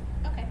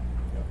 okay.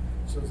 Yep.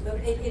 So it's So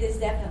it is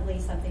definitely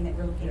something that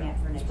we're looking at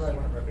for it's next probably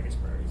year. one of our biggest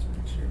priorities for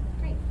next year.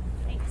 Great,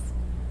 thanks.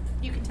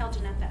 You can tell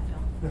Jeanette that, Phil.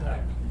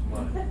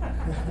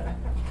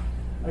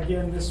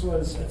 Again, this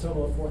was a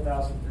total of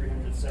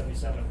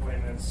 4,377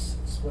 appointments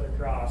split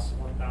across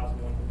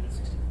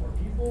 1,164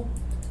 people.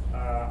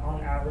 On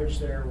average,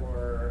 there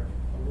were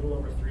a little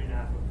over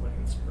 3.5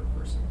 appointments per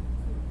person.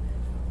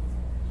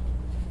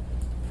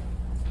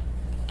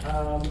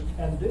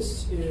 And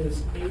this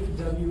is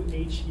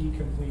AWHE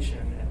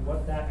completion, and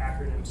what that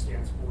acronym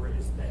stands for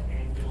is the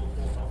Annual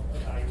Whole Health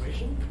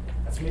Evaluation.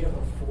 That's made up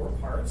of 4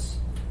 parts,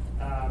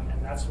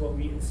 and that's what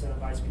we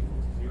incentivize people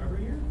to do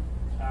every year,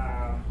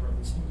 or at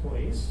least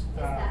employees. Is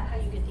that how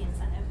you get the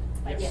incentive?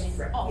 By Yes, getting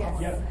correct. all Yes. of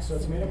them? Yep, so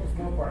it's made up of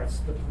 4 parts.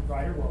 The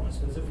provider wellness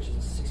visit, which is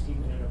a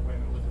 16-minute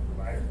appointment with a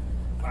provider.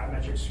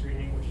 Biometric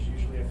screening, which is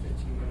usually a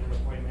 15-minute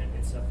appointment.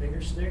 It's a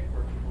finger stick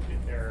where people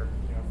get their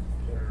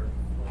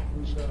blood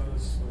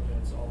glucose,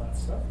 lipids, all that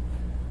stuff.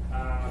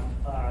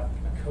 A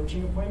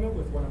coaching appointment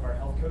with one of our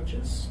health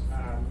coaches,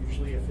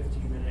 usually a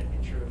 15-minute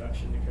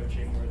introduction to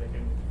coaching where they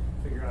can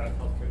figure out if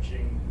health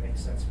coaching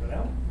makes sense for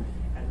them.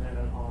 And then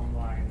an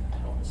online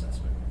health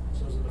assessment.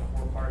 So those are the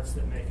 4 parts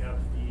that make up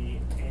the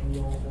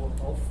annual whole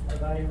health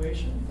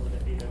evaluation, or the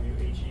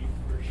AWHE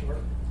for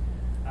short.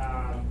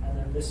 And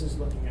then this is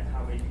looking at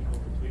how many people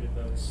completed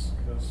those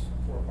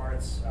 4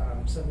 parts.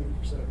 70%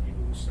 of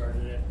people who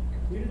started it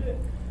completed it,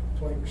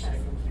 20%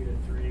 completed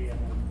 3, and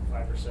then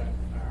 5%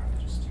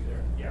 just 2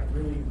 there. Yeah,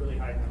 really, really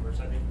high numbers.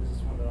 I think this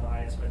is one of the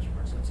highest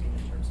benchmarks I've seen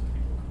in terms of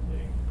people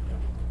completing.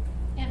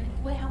 Yeah. And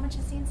wait, how much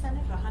is the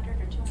incentive?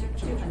 $100 or $200?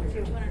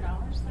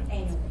 $200?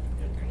 Annually.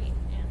 Great,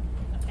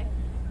 yeah,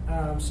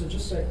 okay. So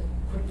just a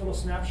quick little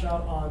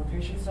snapshot on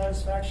patient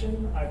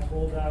satisfaction. I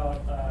pulled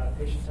out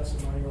patient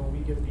testimonial. We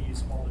give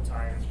these all the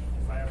time.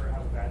 If I ever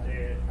have a bad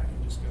day, I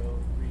can just go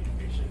read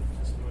patient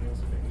testimonials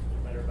and make me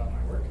feel better about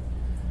my work.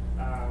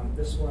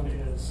 This one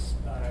is,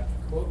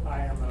 quote,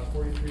 I am a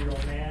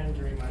 43-year-old man.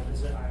 During my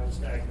visit, I was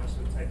diagnosed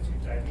with type 2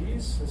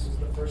 diabetes. This is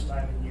the first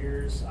time in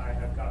years I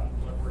have gotten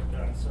blood work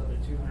done, so the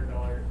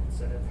 $200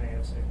 incentive may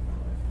have saved my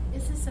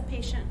life. Is this a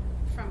patient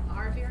from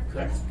our Vera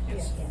clinic? Correct.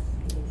 Yes. Yes,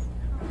 it is.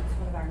 Oh, It's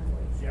one of our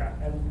employees. Yeah,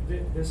 and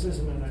this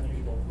isn't an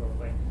unusual growth.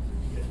 Like,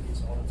 you get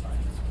these all the time.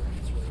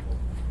 It's really cool.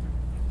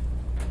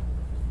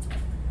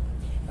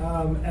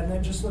 And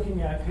then just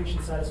looking at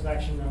patient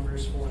satisfaction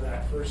numbers for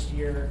that first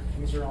year,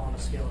 these are all on a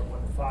scale of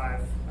 1 to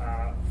 5.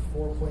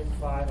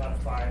 4.5 out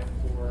of 5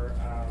 for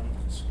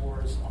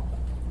scores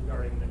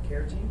regarding the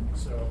care team,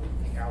 so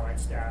I think allied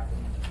staff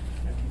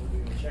and people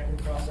doing the check-in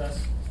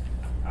process.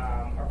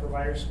 Our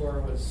provider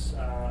score was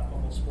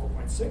almost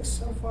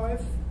 4.6 out of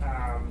 5.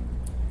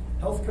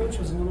 Health coach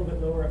was a little bit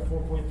lower at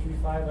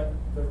 4.35. But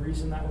the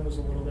reason that one was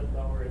a little bit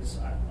lower is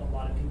a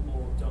lot of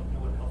people don't know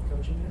what health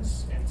coaching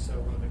is, and so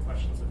one of the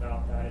questions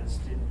about that is,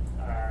 did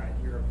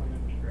your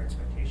appointment meet your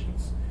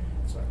expectations?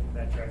 So I think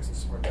that drags the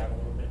score down a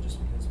little bit,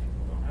 just because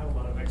people don't have a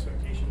lot of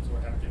expectations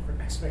or have different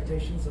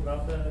expectations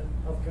about the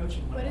health coach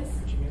and what health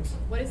coaching is.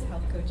 What is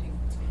health coaching?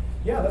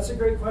 Yeah, that's a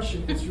great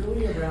question. It's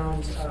really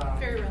around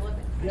Very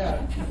relevant. Yeah,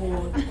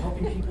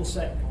 helping people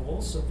set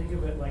goals. So think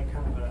of it like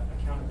kind of an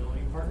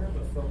accountability partner,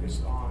 but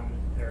focused on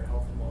their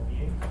health and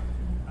well-being.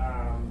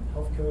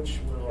 Health coach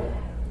will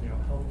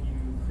help you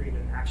create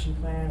an action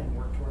plan and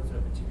work towards a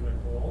particular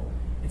goal.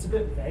 It's a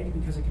bit vague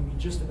because it can be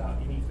just about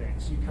anything.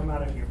 So you come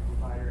out of your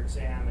provider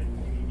exam and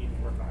maybe you need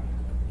to work on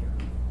your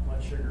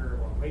blood sugar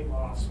or weight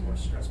loss or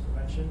stress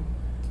prevention,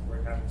 or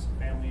you're having some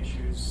family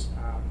issues.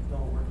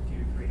 They'll work with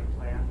you to create a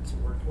plan to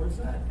work towards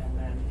that. And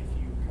then if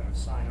you kind of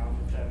sign on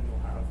with them,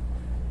 you'll have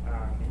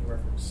anywhere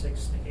from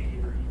 6 to 8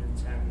 or even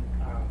 10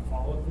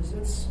 follow-up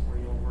visits where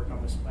you'll work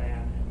on this plan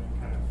and then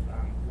kind of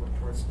work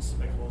towards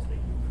specific goals that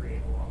you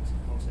create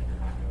alongside your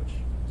health coach.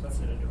 So that's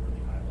it at a really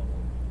high level.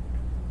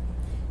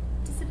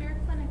 Does the Vera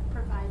Clinic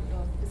provide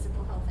both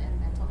physical health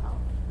and mental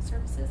health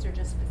services, or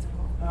just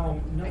physical?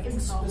 Nothing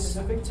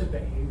specific to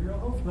behavioral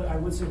health, but I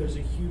would say there's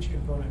a huge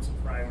component to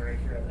primary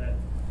care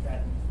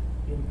that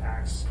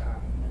impacts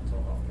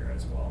mental health care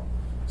as well.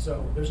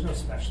 So there's no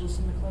specialist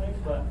in the clinic,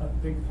 but a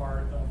big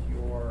part of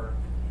your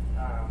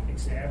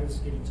exam is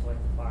getting to like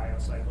the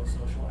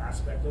biopsychosocial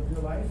aspect of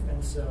your life.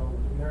 And so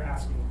when they're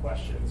asking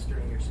questions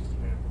during your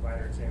 60-minute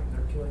provider exam,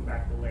 they're peeling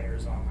back the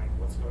layers on like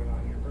what's going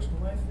on in your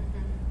personal life,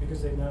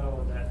 because they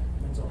know that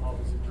mental health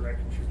is a direct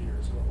contributor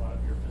to a lot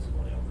of your physical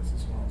ailments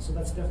as well. So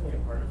that's definitely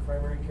a part of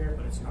primary care,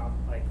 but it's not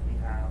like we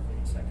have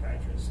a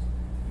psychiatrist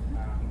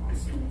on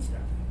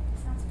staff.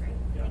 Sounds great.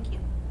 Yeah. Thank you.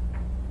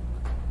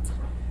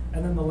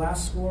 And then the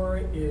last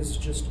score is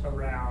just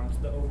around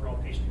the overall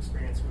patient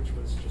experience, which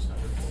was just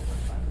under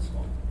 4.5 as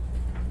well.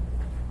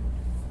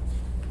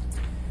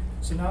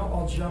 So now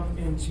I'll jump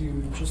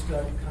into just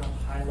a kind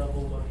of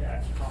high-level look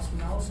at cost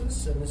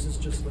analysis, and this is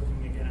just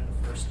looking again at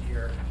the first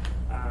year.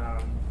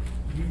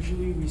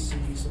 Usually we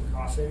see some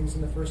cost savings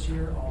in the first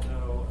year,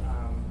 although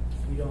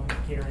we don't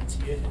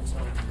guarantee it until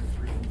year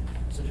 3.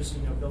 So just so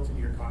you know, built into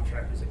your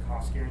contract is a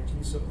cost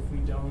guarantee. So if we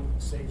don't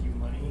save you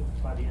money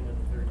by the end of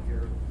the 3rd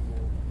year, we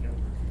will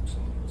recoup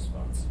some of those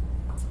funds.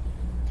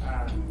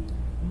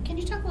 Can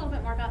you talk a little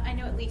bit more about? I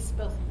know at least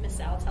both Ms.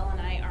 Altel and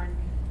I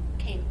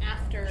came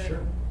after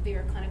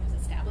Vera Clinic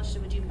was established. So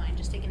would you mind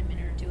just taking a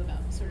minute or two about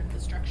sort of the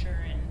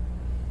structure and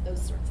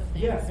those sorts of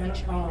things? Yeah, make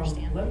sure we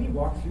understand. Let me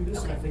walk through this,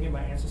 Okay. and I think it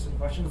might answer some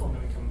questions, and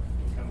then we can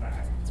come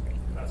back. That's great.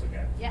 If that's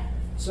okay. Yeah.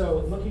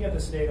 So looking at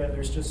this data,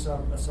 there's just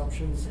some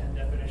assumptions and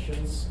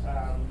definitions.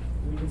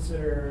 We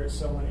consider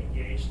someone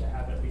engaged to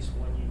have at least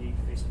one unique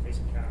face-to-face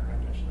encounter.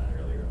 I mentioned that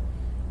earlier.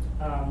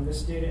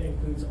 This data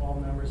includes all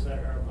members that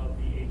are above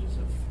the ages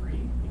of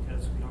 3,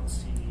 because we don't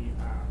see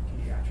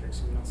pediatrics,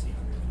 so we don't see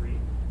under 3.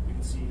 We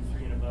can see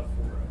 3 and above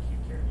for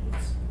acute care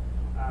needs.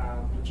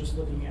 We're just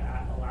looking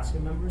at Alaska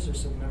members.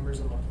 There's some members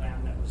on the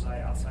plan that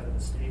reside outside of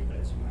the state, but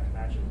as you might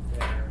imagine,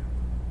 their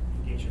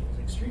engagement was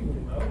extremely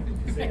low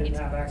because they didn't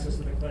have access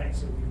to the clinic,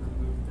 so we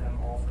removed them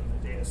all from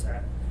the data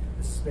set.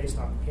 This is based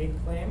on paid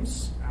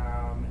claims,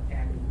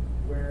 and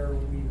where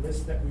we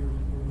list that we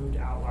removed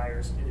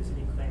outliers, it is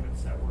any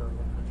claimants that were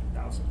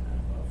 100,000 and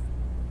above.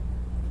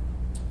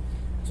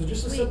 So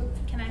just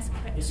Can I ask a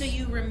question? So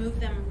you remove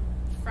them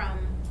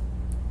from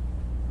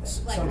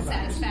like sometimes.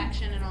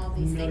 satisfaction and all of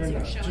these things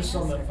you're showing just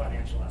us? on the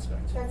financial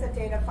aspect. There's a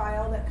data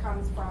file that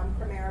comes from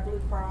Premera Blue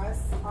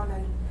Cross on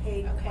the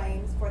paid Okay.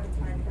 claims for the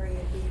time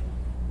period being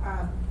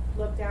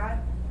looked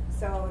at.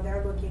 So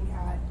they're looking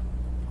at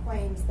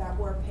claims that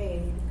were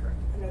paid Correct.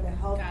 under the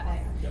health Got plan.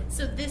 it. Yep.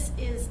 So this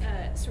is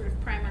a sort of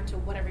primer to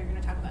whatever you're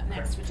going to talk about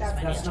next, Correct. which That's is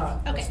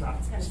financial. That's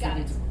not Got speaking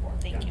it. to before.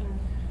 Thank Yeah. you.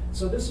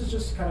 So this is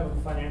just kind of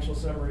a financial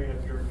summary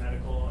of your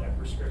medical and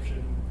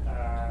prescription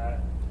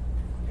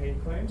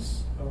paid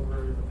claims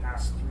over the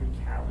past 3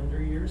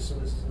 calendar years. So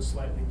this is a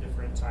slightly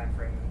different time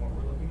frame than what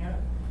we're looking at.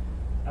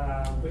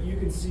 But you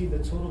can see the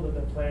total that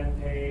the plan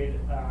paid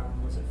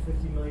was at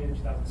 $50 million in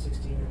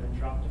 2016, and then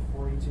dropped to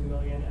 $42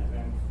 million, and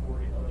then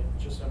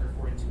just under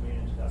 $42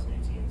 million in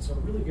 2018. So a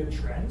really good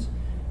trend.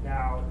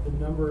 Now, the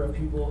number of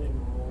people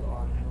enrolled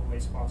on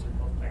MOA-sponsored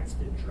health plans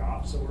did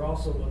drop. So we're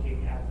also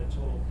looking at the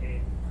total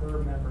paid per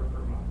member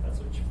per month. That's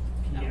what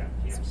PM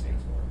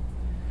stands for.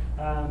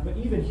 But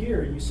even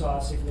here, you saw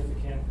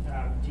significant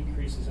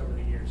decreases over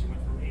the years. You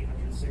went from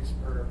 806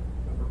 per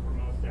member per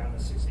month down down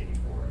to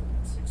 684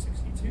 and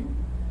 662.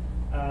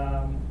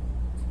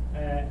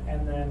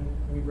 And then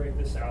we break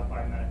this out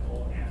by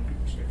medical and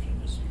prescription,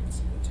 just so you can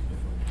see the two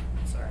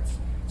different sides.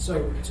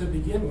 So to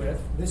begin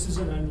with, this is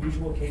an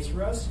unusual case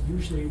for us.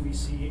 Usually we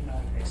see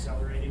an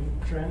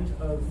accelerating trend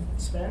of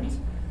spend.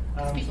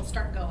 Because people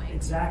start going.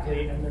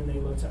 Exactly, and then they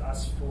look to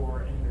us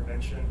for an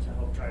intervention to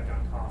help drive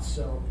down costs.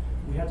 So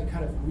we had to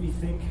kind of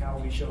rethink how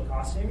we show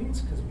cost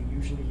savings, because we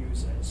usually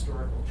use a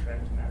historical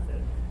trend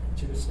method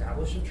to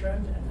establish a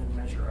trend and then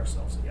measure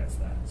ourselves against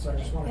that. So I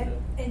just wanted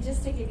to... And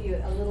just to give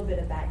you a little bit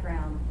of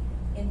background,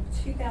 in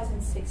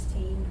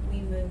 2016,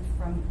 we moved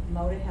from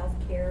Moda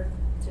Healthcare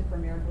to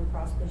Premier Blue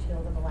Cross Blue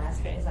Shield of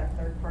Alaska as our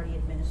third-party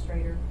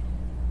administrator.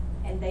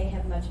 And they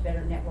have much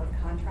better network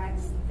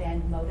contracts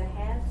than Moda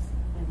has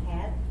and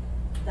had,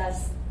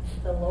 thus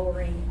the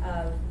lowering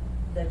of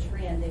the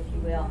trend, if you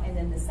will. And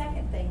then the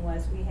second thing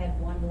was we had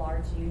one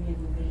large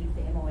union leave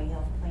the MOA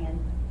health plan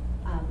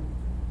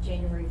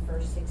January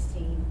 1st,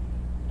 16,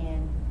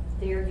 and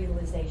their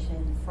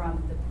utilization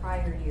from the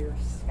prior year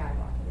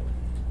skyrocketed,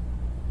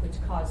 which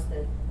caused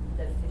the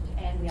 50,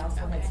 and we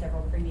also had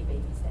several preemie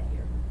babies that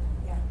year.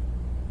 Yeah.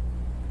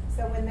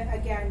 So when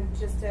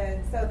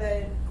so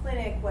the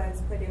clinic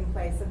was put in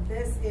place, so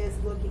this is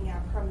looking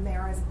at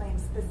Premera's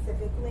claims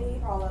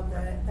specifically, all of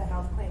the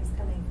health claims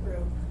coming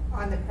through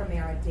on the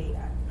Premera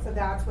data. So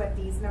that's what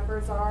these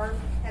numbers are,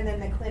 and then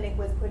the clinic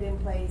was put in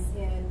place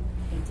in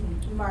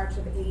March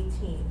of 18.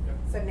 Yep.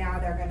 So now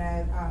they're going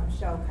to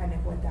show kind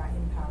of what that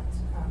impact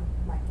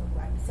might look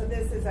like. So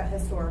this is a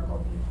historical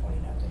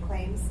viewpoint of the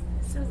claims.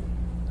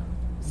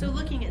 So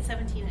looking at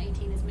 17 and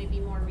 18 is maybe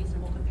more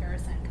reasonable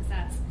comparison, because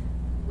that's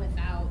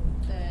without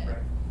the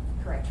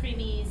Correct.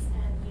 preemies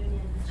and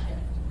unions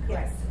shift.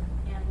 Yes.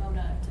 And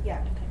Moda.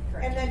 Yeah. Okay,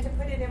 correct. And then to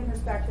put it in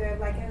perspective,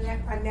 like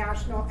a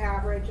national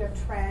average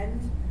of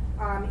trend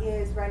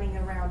is running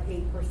around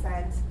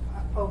 8%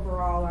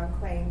 overall on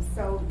claims.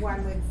 So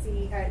one would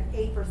see an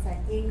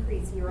 8%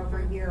 increase year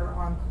over year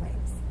on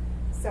claims.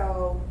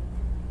 So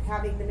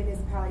having the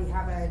municipality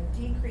have a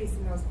decrease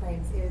in those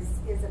claims is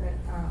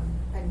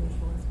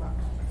unusual as well.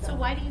 So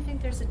why do you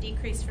think there's a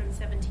decrease from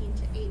 17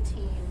 to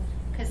 18?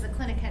 Because the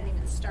clinic hadn't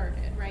even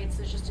started, right?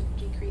 So it's just a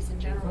decrease in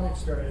The general. clinic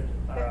started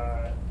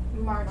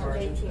March of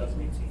 18.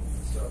 2018,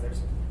 so there's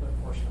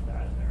a portion of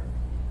that in there.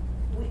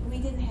 We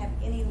didn't have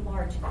any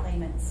large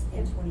claimants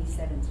in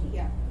 2017.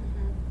 Yeah.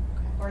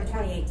 Or in It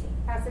 2018.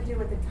 has to do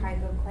with the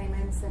type of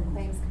claimants and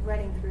claims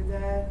running through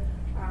the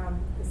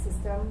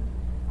system.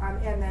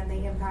 And then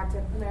the impact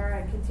of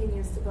Premera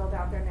continues to build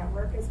out their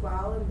network as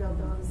well and build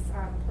those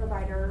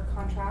provider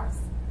contracts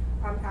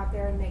out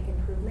there and make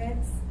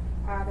improvements.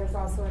 There's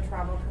also a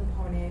travel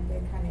component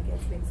that kind of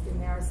gets mixed in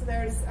there. So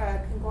there's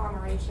a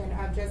conglomeration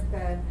of just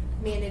the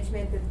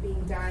management that's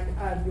being done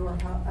of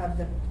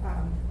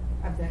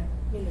the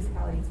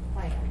municipality's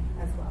plan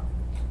as well.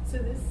 So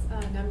this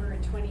number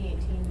in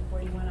 2018, the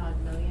 41-odd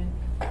million,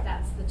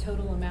 that's the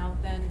total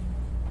amount then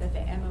that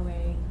the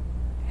MOA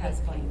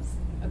has claims?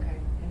 Okay,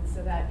 and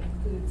so that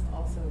includes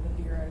also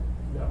the Bureau?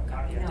 No,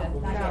 not yet. No,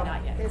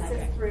 Not yet. This Okay.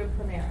 is through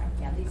Premera.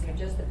 Yeah, these are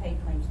just the paid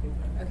claims through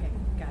Premera. Okay,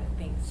 got it,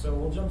 thanks. So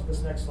we'll jump to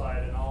this next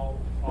slide, and I'll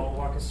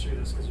walk us through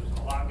this because there's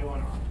a lot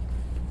going on.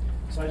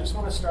 So I just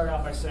want to start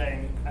out by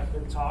saying at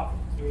the top,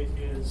 it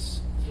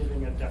is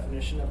giving a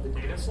definition of the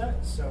data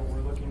set. So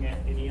we're looking at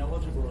any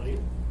eligibility.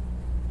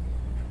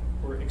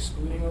 We're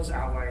excluding those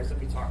outliers that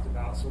we talked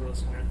about, so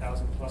those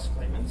 100,000 plus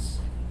claimants,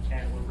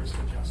 and we're risk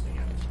adjusting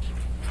it.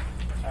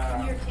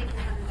 And you're taking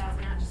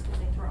 100,000 out just because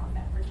they throw off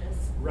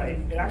averages. Right.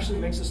 It actually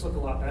makes us look a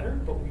lot better,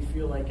 but we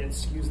feel like it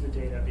skews the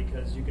data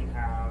because you can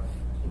have,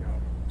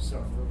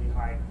 some really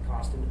high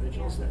cost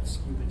individuals that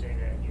skew the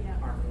data, and you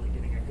aren't really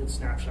getting a good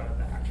snapshot of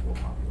the actual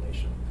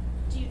population.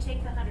 Do you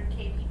take the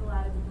 100K people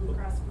out of the Blue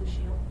Cross Blue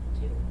Shield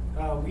too?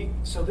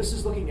 So this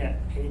is looking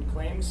at paid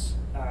claims.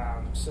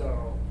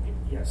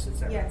 Yes,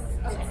 it's everybody.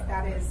 Yes,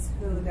 that is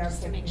who they're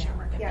Just to make picking sure out.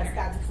 we're comparing Yes,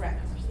 that's apples to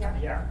correct. apples. Yeah.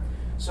 Yeah.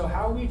 So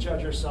how we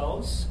judge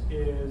ourselves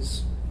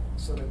is,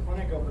 so the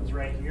clinic opens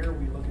right here.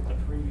 We look at the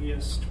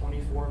previous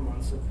 24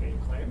 months of paid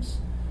claims.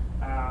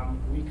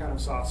 We kind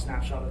of saw a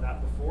snapshot of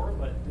that before,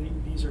 but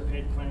these are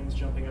paid claims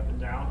jumping up and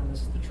down, and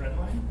this is the trend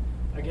line.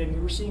 Again, we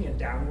were seeing a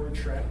downward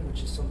trend,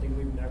 which is something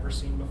we've never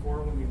seen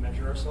before when we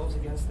measure ourselves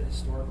against the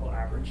historical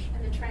average.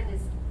 And the trend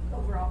is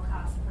overall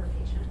cost per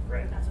patient.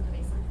 Right. That's what the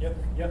baseline is.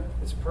 Yep.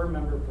 It's per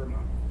member per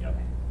month. Yep.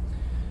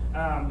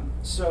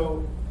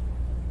 So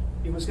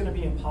it was going to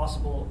be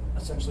impossible,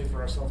 essentially,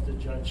 for ourselves to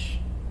judge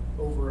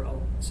over a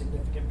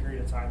significant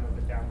period of time of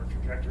a downward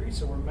trajectory.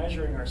 So we're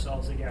measuring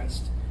ourselves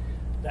against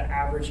the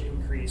average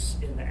increase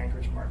in the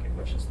Anchorage market,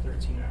 which is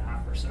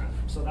 13.5%.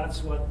 So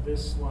that's what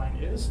this line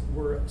is.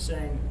 We're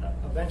saying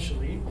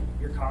eventually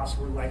your costs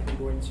were likely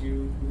going to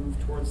move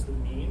towards the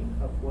mean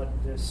of what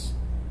this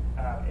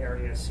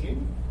area is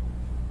seeing.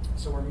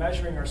 So we're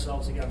measuring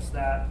ourselves against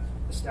that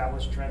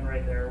established trend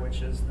right there,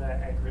 which is the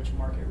Anchorage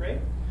market rate.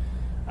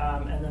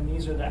 And then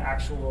these are the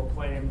actual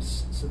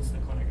claims since the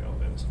clinic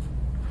opened.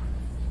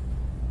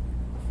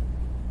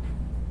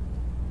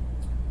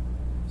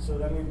 So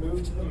then we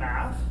move to the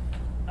math.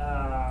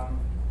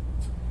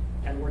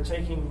 And we're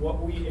taking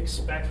what we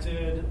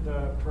expected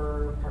the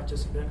per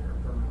participant or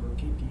per member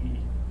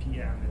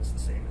PPM is the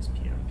same as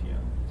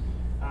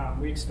PMPM.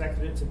 We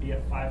expected it to be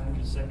at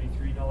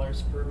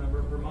 $573 per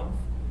member per month.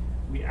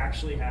 We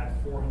actually had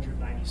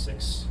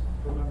 $496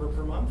 per member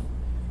per month,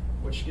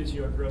 which gives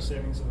you a gross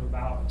savings of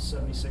about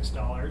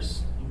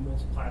 $76. You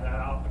multiply that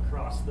out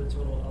across the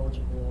total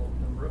eligible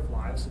number of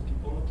lives of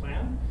people in the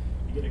plan.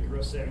 You get a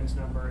gross savings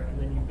number, and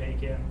then you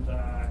bake in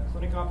the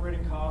clinic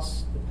operating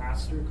costs, the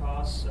pass-through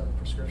costs of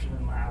prescription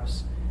and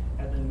labs,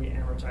 and then we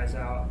amortize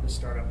out the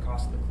startup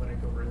cost of the clinic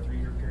over a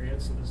 3-year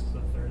period. So this is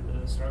a third of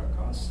the startup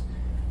costs,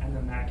 and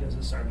then that gives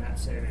us our net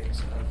savings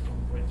of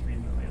 $1.3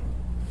 million.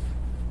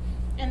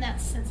 And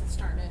that's since it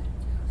started.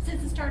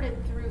 Since it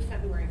started through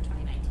February of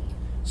 2019.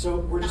 So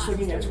we're just Not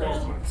looking at through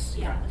 12 the- months.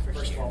 Yeah, the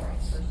first year. 12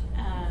 months.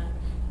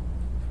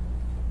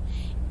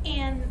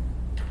 And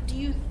do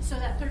you, so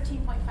that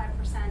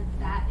 13.5%,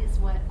 that is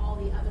what all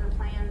the other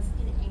plans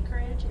in the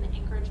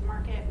Anchorage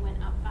market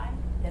went up by?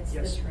 That's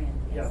Yes. the trend,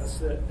 Yeah,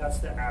 yes. that's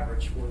the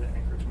average for the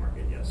Anchorage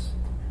market, yes.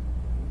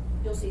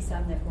 You'll see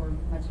some that were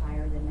much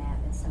higher than that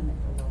and some that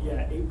were lower.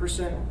 Yeah,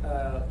 8%,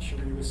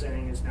 Sheree was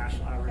saying is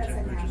national average. That's a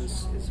Anchorage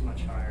national. is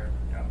much higher,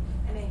 yeah.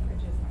 And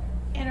Anchorage is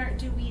higher. And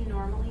do we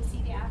normally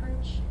see the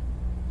average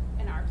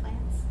in our plans?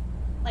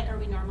 Like, are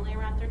we normally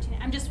around 13?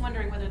 I'm just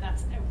wondering whether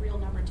that's a real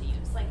number to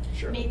use. Like,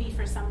 Sure. maybe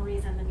for some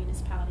reason the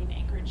municipality of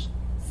Anchorage's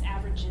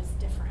average is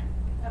different,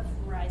 of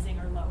rising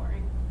or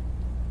lowering.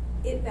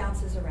 It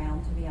bounces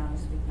around, to be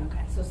honest with you.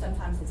 Okay. So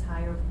sometimes it's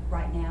higher.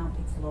 Right now,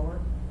 it's lower.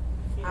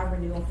 Our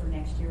renewal for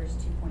next year is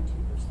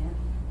 2.2%,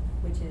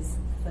 which is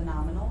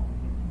phenomenal.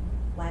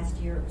 Last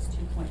year it was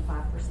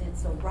 2.5%.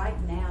 So right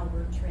now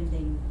we're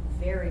trending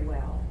very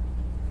well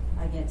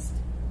against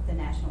the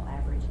national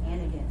average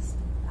and against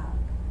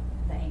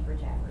the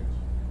Anchorage average.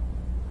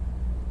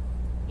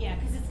 Yeah,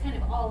 because it's kind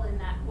of all in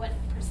that what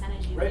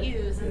percentage you Right.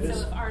 use, and It so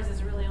is. if ours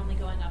is really only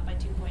going up by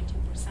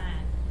 2.2%,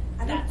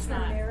 I think that's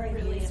not Primera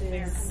really a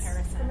fair uses-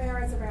 comparison.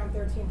 Primera's around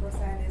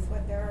 13% is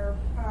what their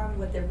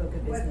What their book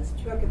of business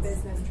what book of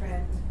business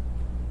trend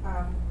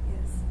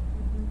is.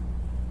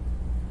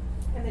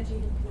 And the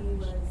GDP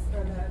was,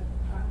 or the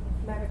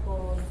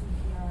medical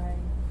CPI.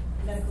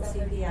 Medical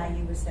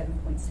CPIU was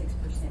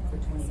 7.6% for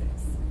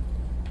 2018.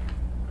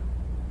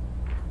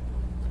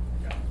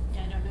 Yeah.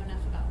 Yeah, I don't know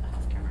enough about the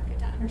healthcare market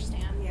to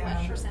understand Yeah.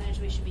 what Sure. percentage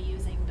we should be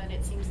using, but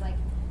it seems like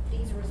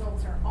these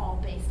results are all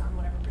based on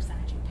whatever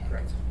percentage you pick.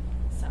 Correct.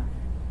 So,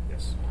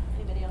 Yes.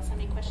 anybody else have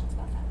any questions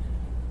about that?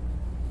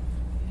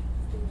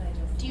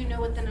 Do you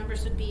know what the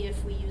numbers would be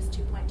if we used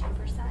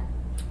 2.2%?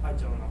 I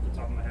don't off the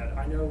top of my head.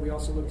 I know we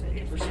also looked at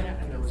 8%,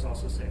 and there was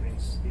also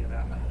savings via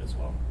that method as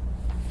well.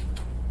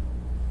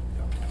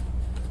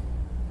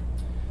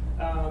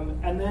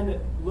 And then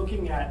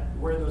looking at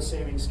where those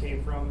savings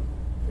came from,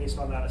 based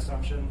on that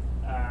assumption,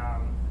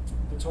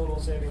 the total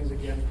savings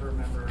again per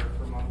member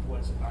per month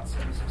was about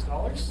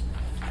 $76.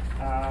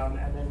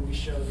 And then we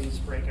show these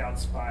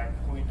breakouts by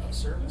point of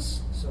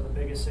service. So the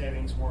biggest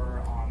savings were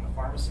on the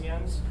pharmacy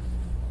end,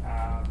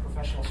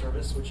 professional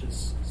service, which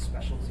is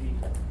specialty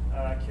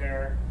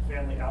care.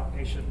 Family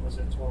outpatient was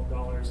at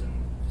 $12, and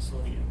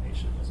facility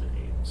inpatient was at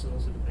 $8. So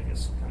those are the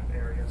biggest kind of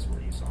areas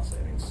where you saw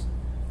savings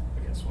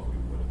against what we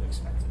would have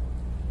expected.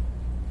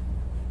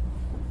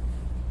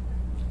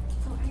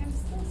 So I am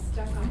still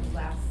stuck on the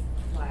last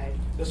slide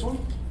This one?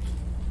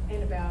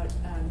 and about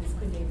Ms.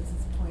 Quinn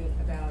Davis's point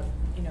about,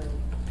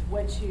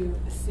 what to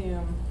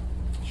assume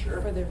Sure.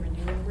 for the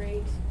renewal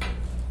rate.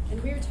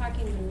 And we were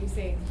talking, when we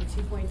say the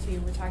 2.2,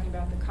 we're talking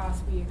about the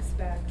cost we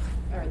expect,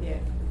 or the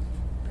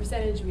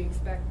percentage we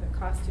expect the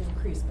cost to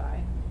increase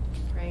by,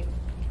 right?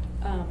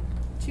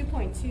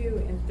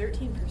 2.2 and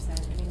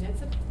 13%, I mean,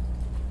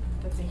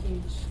 that's a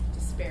huge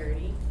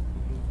disparity.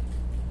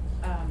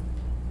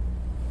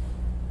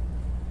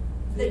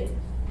 The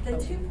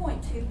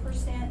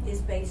 2.2%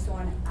 is based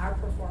on our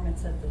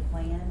performance of the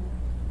plan.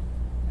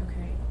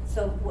 Okay.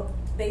 So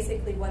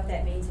basically what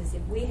that means is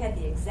if we had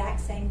the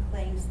exact same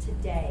claims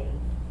today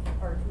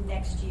or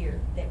next year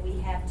that we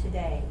have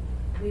today,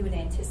 we would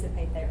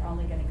anticipate they're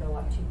only going to go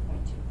up 2.2%.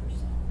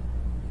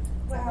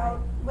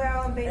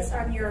 Well, and based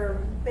That's on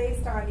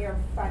right. your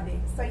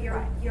funding. So your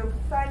Right.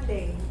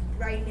 funding,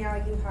 right now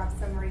you have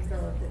some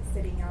reserve that's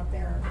sitting out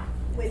there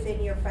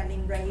within your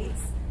funding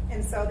rates.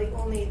 And so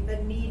the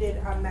needed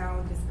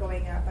amount is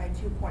going up by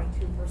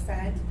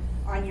 2.2%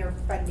 on your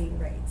funding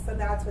rate. So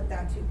that's what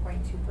that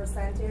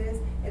 2.2% is.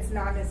 It's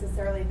not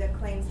necessarily the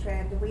claims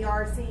trend. We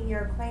are seeing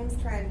your claims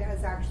trend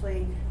is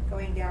actually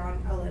going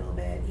down a little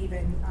bit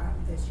even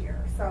this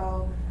year.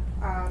 So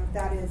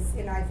that is,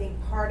 and I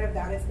think part of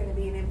that is going to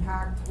be an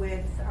impact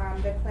with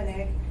the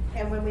clinic.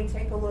 And when we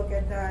take a look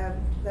at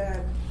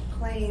the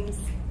claims,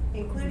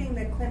 including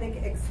the clinic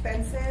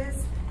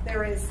expenses,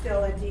 there is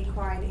still a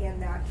decline in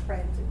that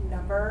trend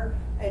number.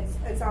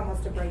 It's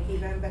almost a break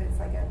even, but it's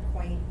like a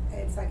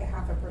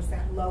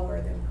 0.5% lower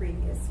than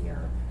previous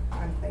year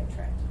on claim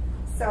trend.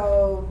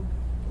 So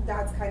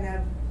that's kind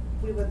of,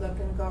 we would look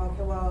and go,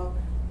 okay, well,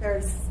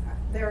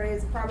 there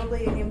is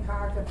probably an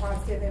impact, a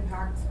positive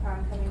impact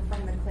coming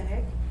from the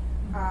clinic,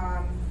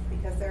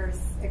 because there's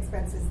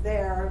expenses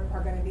there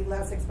are going to be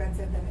less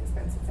expensive than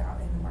expenses out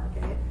in the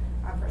market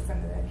for some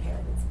of the care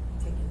that's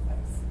taking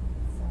place.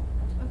 So.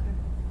 Okay.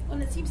 Well,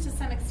 and it seems to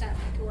some extent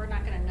like we're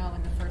not going to know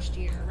in the first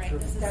year, right? Sure.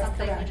 This is That's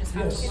something correct. we just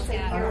have Yes. to look It's a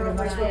at. year And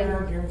that's why we over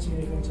don't time. guarantee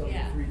anything until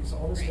Yeah. Q3. So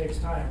all this Right. takes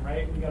time,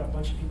 right? We got a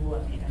bunch of people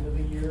at the end of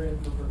the year in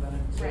for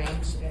preventive Right.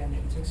 exams, and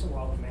it takes a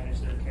while to manage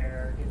their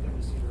care, get them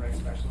to see the right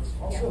specialist.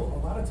 Also, a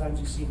lot of times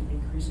you see an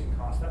increase in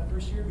cost that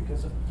first year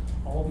because of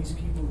all these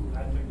people who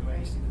hadn't been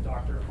going to see the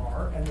doctor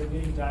are, and they're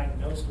getting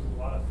diagnosed with a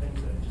lot of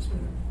things that have just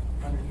been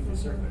underneath the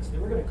surface. They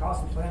were going to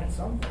cost the plan at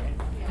some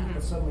point, Yeah.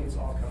 but suddenly it's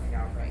all coming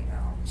out right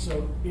now.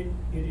 So it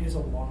is a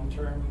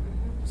long-term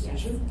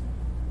decision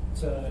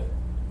to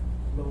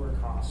lower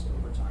cost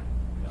over time.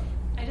 Yeah.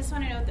 I just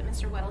want to note that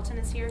Mr. Weddleton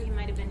is here. He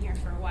might have been here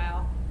for a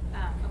while.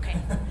 Okay.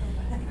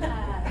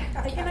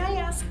 Can I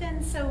ask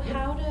then, so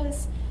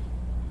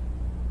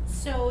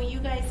you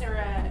guys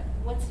are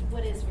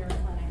what is Vera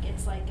Clinic?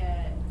 It's like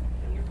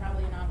you're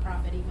probably a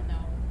nonprofit even though.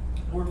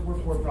 We're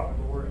for-profit,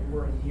 but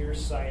we're a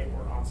near-site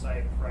or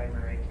on-site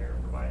primary care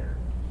provider.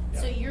 Yeah.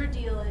 So your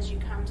deal is you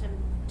come to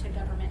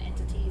government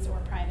entities or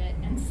private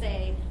and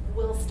say,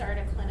 we'll start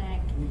a clinic,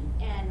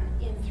 and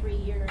in 3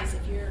 years,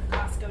 if your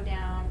costs go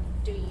down,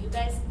 do you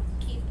guys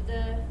keep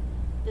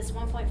this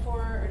 1.4,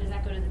 or does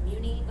that go to the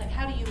muni? Like,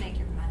 how do you make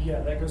your money?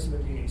 Yeah, that goes to the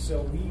muni.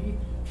 So we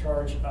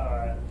charge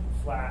a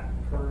flat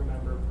per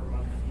member per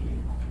month fee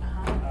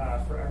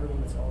for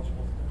everyone that's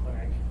eligible for the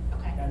clinic.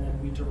 Okay. And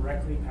then we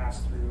directly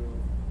pass through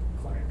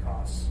clinic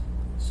costs.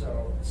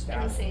 So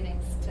staff. Any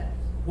savings to?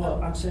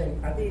 Well, I'm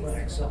saying at the The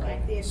clinic, so okay.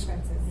 like The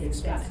expenses. The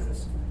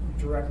expenses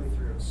directly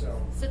through. So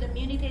The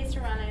muni pays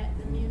to run it.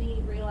 The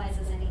muni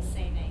realizes any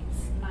savings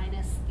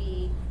minus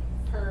the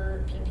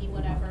per PP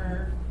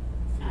whatever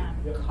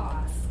Yep.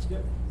 cost.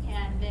 Yep.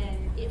 And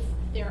then if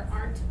there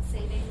aren't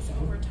savings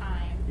over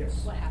time,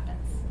 Yes. what happens?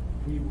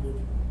 we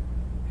would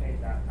pay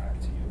that back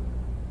to you.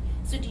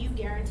 So do you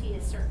guarantee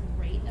a certain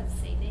rate of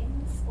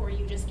savings, or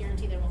you just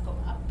guarantee they won't go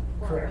up?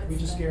 Or Correct. We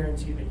what's just the-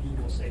 guarantee that you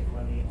will save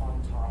money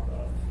on top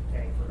of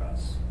paying for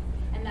us.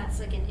 And that's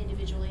like an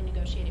individually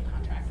negotiated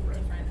contract with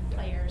Correct. different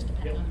players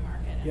depending Yep. on the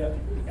market. Yep,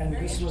 and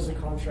Very this was a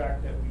interesting.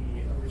 contract that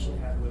we originally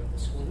had with the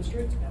school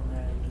district, and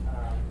then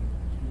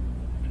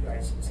you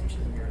guys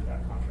essentially mirrored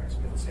that contract, so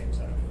we have the same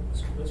setup with the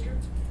school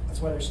district.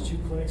 That's why there's 2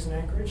 clinics in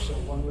Anchorage, so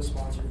one was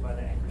sponsored by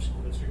the Anchorage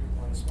School District,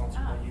 one is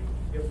sponsored by Ah. you.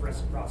 You have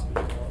reciprocity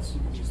as well, so you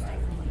can use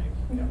either clinic.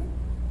 Yeah.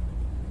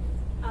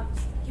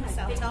 Yes,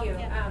 I'll Thank tell- you.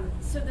 yeah.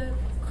 So the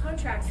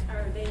contracts,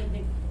 are they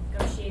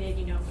negotiated,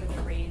 for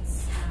the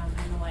rates,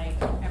 and like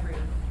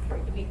we're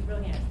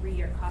looking at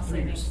 3-year cost 3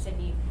 savings, years.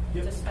 Sydney,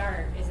 Yep. to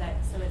start, is it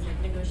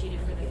negotiated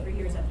for the 3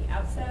 years at the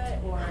outset,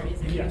 or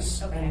is it?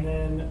 Yes, Okay. and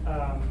then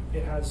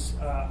it has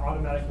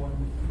automatic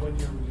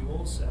one-year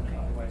renewals, and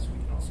otherwise we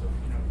can also,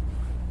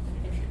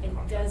 negotiate the And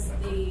contract. does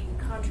the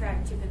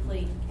contract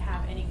typically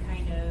have any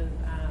kind of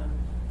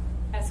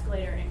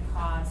escalator in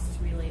costs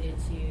related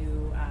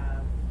to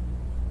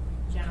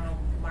general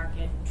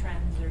market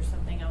trends or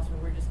something else, where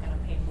we're just going to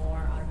pay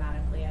more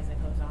automatically as it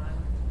goes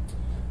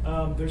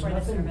on? There's For the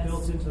nothing service?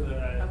 built into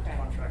the Okay.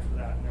 contract for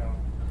that, no.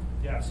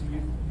 Yeah, so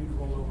you'd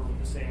roll over with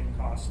the same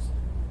costs,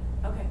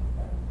 Okay.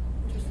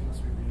 just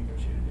unless we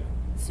renegotiated, yeah.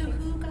 So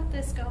who got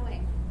this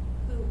going?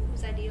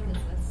 Whose idea was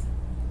this?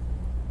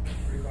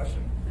 Great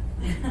question.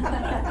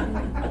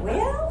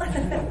 Well,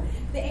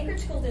 the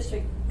Anchorage School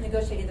District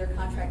negotiated their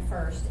contract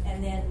first,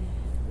 and then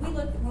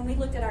when we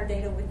looked at our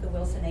data with the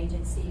Wilson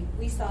Agency,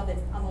 we saw that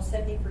almost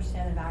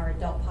 70% of our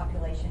adult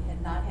population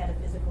had not had a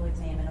physical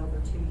exam in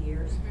over 2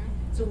 years.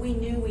 So we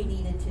knew we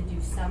needed to do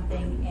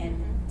something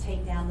and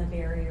take down the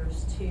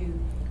barriers to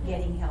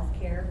getting health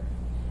care.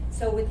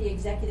 So with the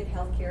Executive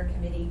Health Care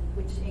Committee,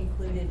 which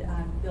included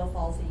Bill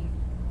Falsey,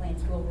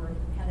 Lance Wilbur,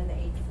 kind of the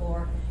 8th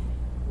floor,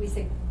 we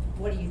said,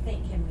 what do you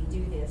think? Can we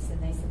do this?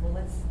 And they said, well,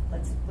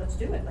 let's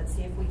do it. Let's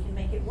see if we can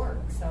make it work.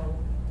 So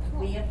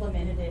we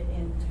implemented it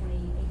in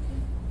 2018.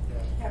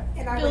 Yeah,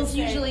 and I would Bill's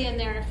say- usually in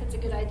there if it's a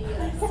good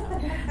idea. So.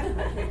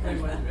 Pretty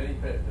much any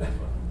pet this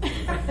one.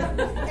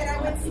 And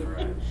I would,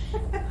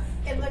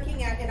 and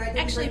looking at, and I didn't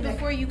Actually, bring the-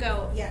 before you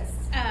go, Yes.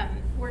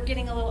 We're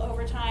getting a little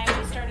overtime.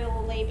 We started a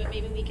little late, but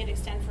maybe we could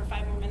extend for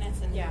 5 more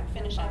minutes and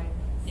finish up. fine.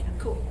 Yeah,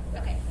 cool.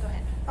 Okay, go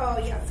ahead. Oh,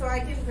 yeah, so I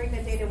didn't bring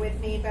the data with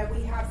me, but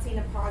we have seen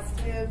a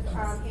positive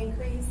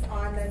increase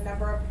on the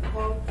number of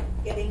people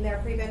getting their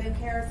preventive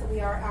care. So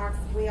we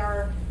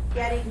are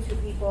getting to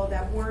people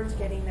that weren't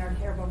getting their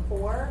care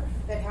before,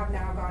 that have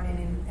now gone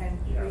in and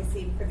Yeah.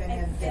 received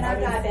preventive And our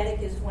care.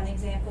 diabetic is one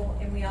example,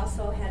 and we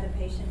also had a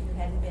patient who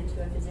hadn't been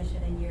to a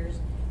physician in years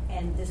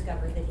and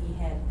discovered that he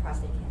had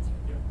prostate cancer.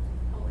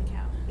 Holy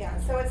cow. Yeah,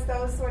 so it's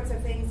those sorts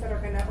of things that are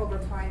going to over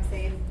time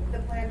save the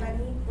plan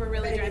money. We're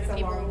really but it driving is a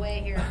people long- away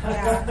here.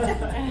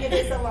 Yeah, it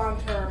is a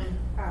long-term.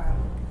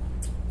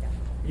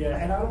 Yeah,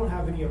 and I don't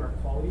have any of our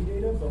quality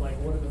data, but like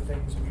one of the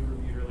things we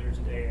reviewed earlier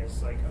today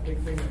is like a big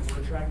thing that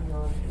we're tracking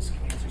on is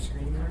cancer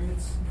screening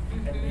rates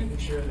and making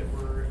sure that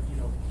we're,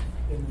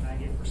 in the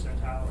 90th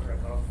percentile or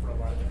above for a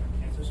lot of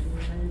different cancer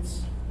screening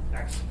rates,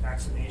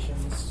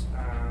 vaccinations,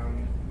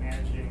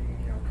 managing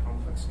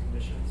complex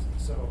conditions.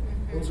 So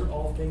those are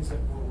all things that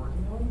we're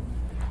working on.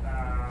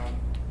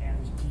 And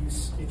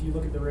if you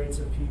look at the rates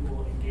of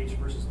people engaged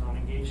versus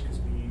non-engaged, because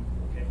we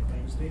look at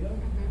claims data,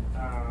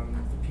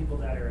 the people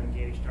that are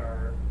engaged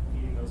are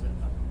meeting those at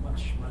a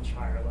much, much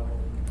higher level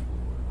than the people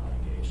who are not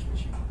engaged,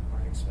 which you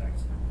might expect.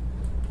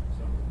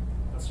 So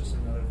that's just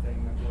another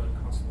thing that we're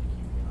constantly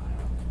keeping an eye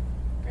on.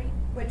 Great.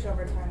 Which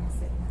over time will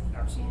save money.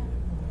 Absolutely.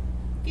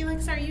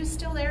 Felix, are you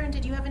still there, and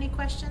did you have any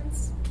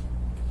questions?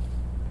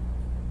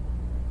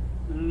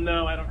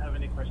 No, I don't have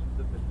any questions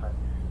at this time.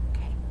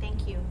 Okay,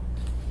 thank you.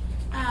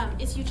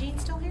 Is Eugene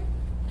still here?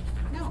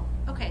 No.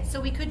 Okay, so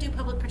we could do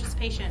public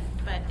participation,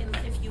 but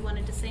if you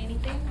wanted to say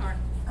anything, or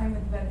I'm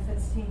with the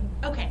benefits team.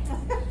 okay. You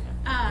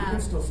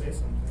can still say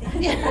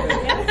something.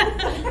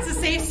 It's a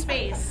safe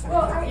space.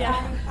 Well,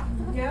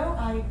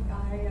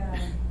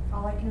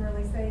 all I can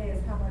really say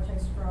is how much I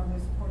strongly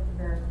support the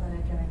Vera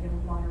Clinic, and I get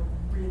a lot of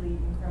really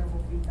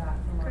incredible feedback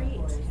from our Great.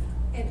 employees.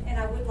 And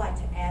I would like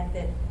to add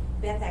that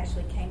Beth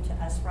actually came to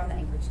us from the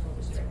Anchorage School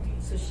District.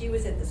 So she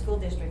was at the school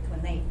district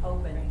when they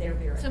opened their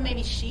Vera So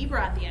maybe she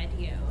brought the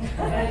idea.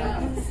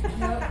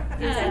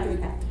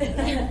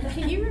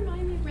 Can you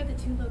remind me where the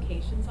 2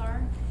 locations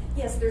are?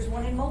 Yes, there's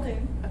one in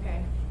Muldoon,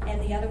 Okay.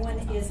 and the other one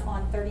is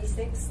on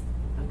 36th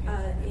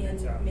in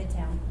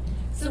Midtown.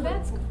 So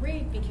that's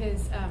great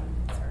because,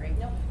 sorry.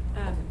 Nope.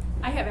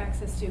 I have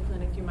access to a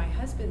clinic through my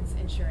husband's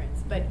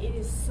insurance, but it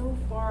is so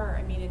far.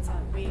 I mean, it's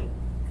on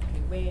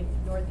way in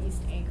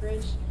northeast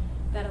Anchorage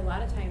that a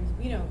lot of times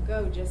we don't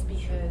go just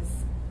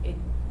because it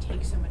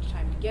takes so much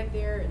time to get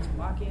there and to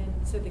walk in.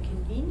 So the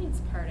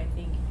convenience part, I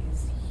think,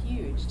 is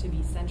huge to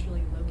be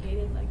centrally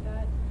located like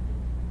that.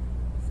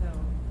 So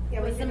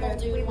Yeah, Was the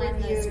Muldoon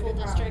one the reviewed, school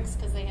districts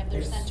because they have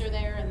their center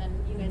there, and then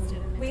you guys did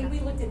it? We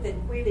looked at the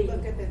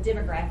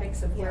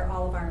demographics of where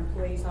all of our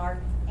employees are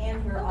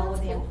and where all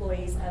of the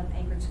employees of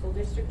Anchorage School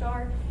District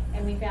are,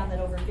 and we found that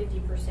over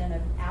 50%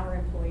 of our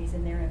employees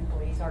and their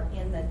employees are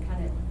in the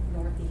kind of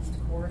northeast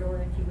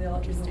corridor, if you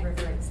will, Eagle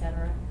River, et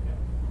cetera.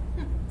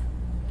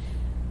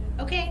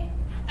 Okay,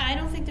 I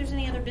don't think there's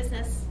any other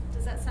business.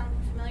 Does that sound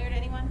familiar to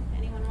anyone?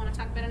 Anyone want to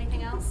talk about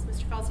anything else?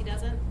 Mr. Falsey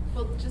doesn't?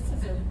 Well, just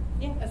as a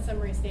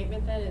summary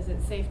statement then, is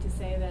it safe to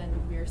say then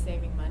we're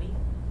saving money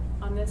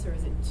on this, or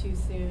is it too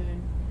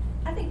soon?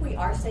 I think we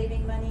are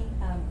saving money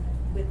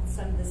with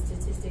some of the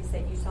statistics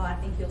that you saw. I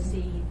think you'll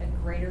see a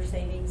greater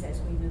savings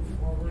as we move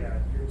forward. Yeah,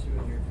 year 2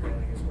 and year 3 I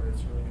think is where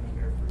it's really going to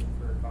bear fruit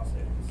for cost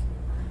savings.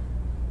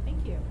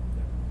 Thank you.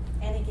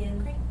 And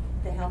again,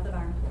 the health of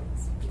our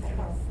employees.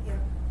 Yeah.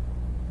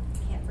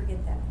 Can't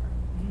forget that part.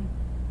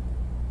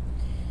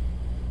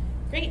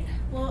 Great.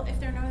 Well, if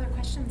there are no other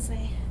questions,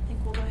 I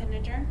think we'll go ahead and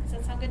adjourn. Does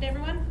that sound good to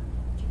everyone?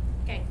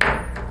 Okay.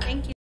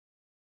 Thank you.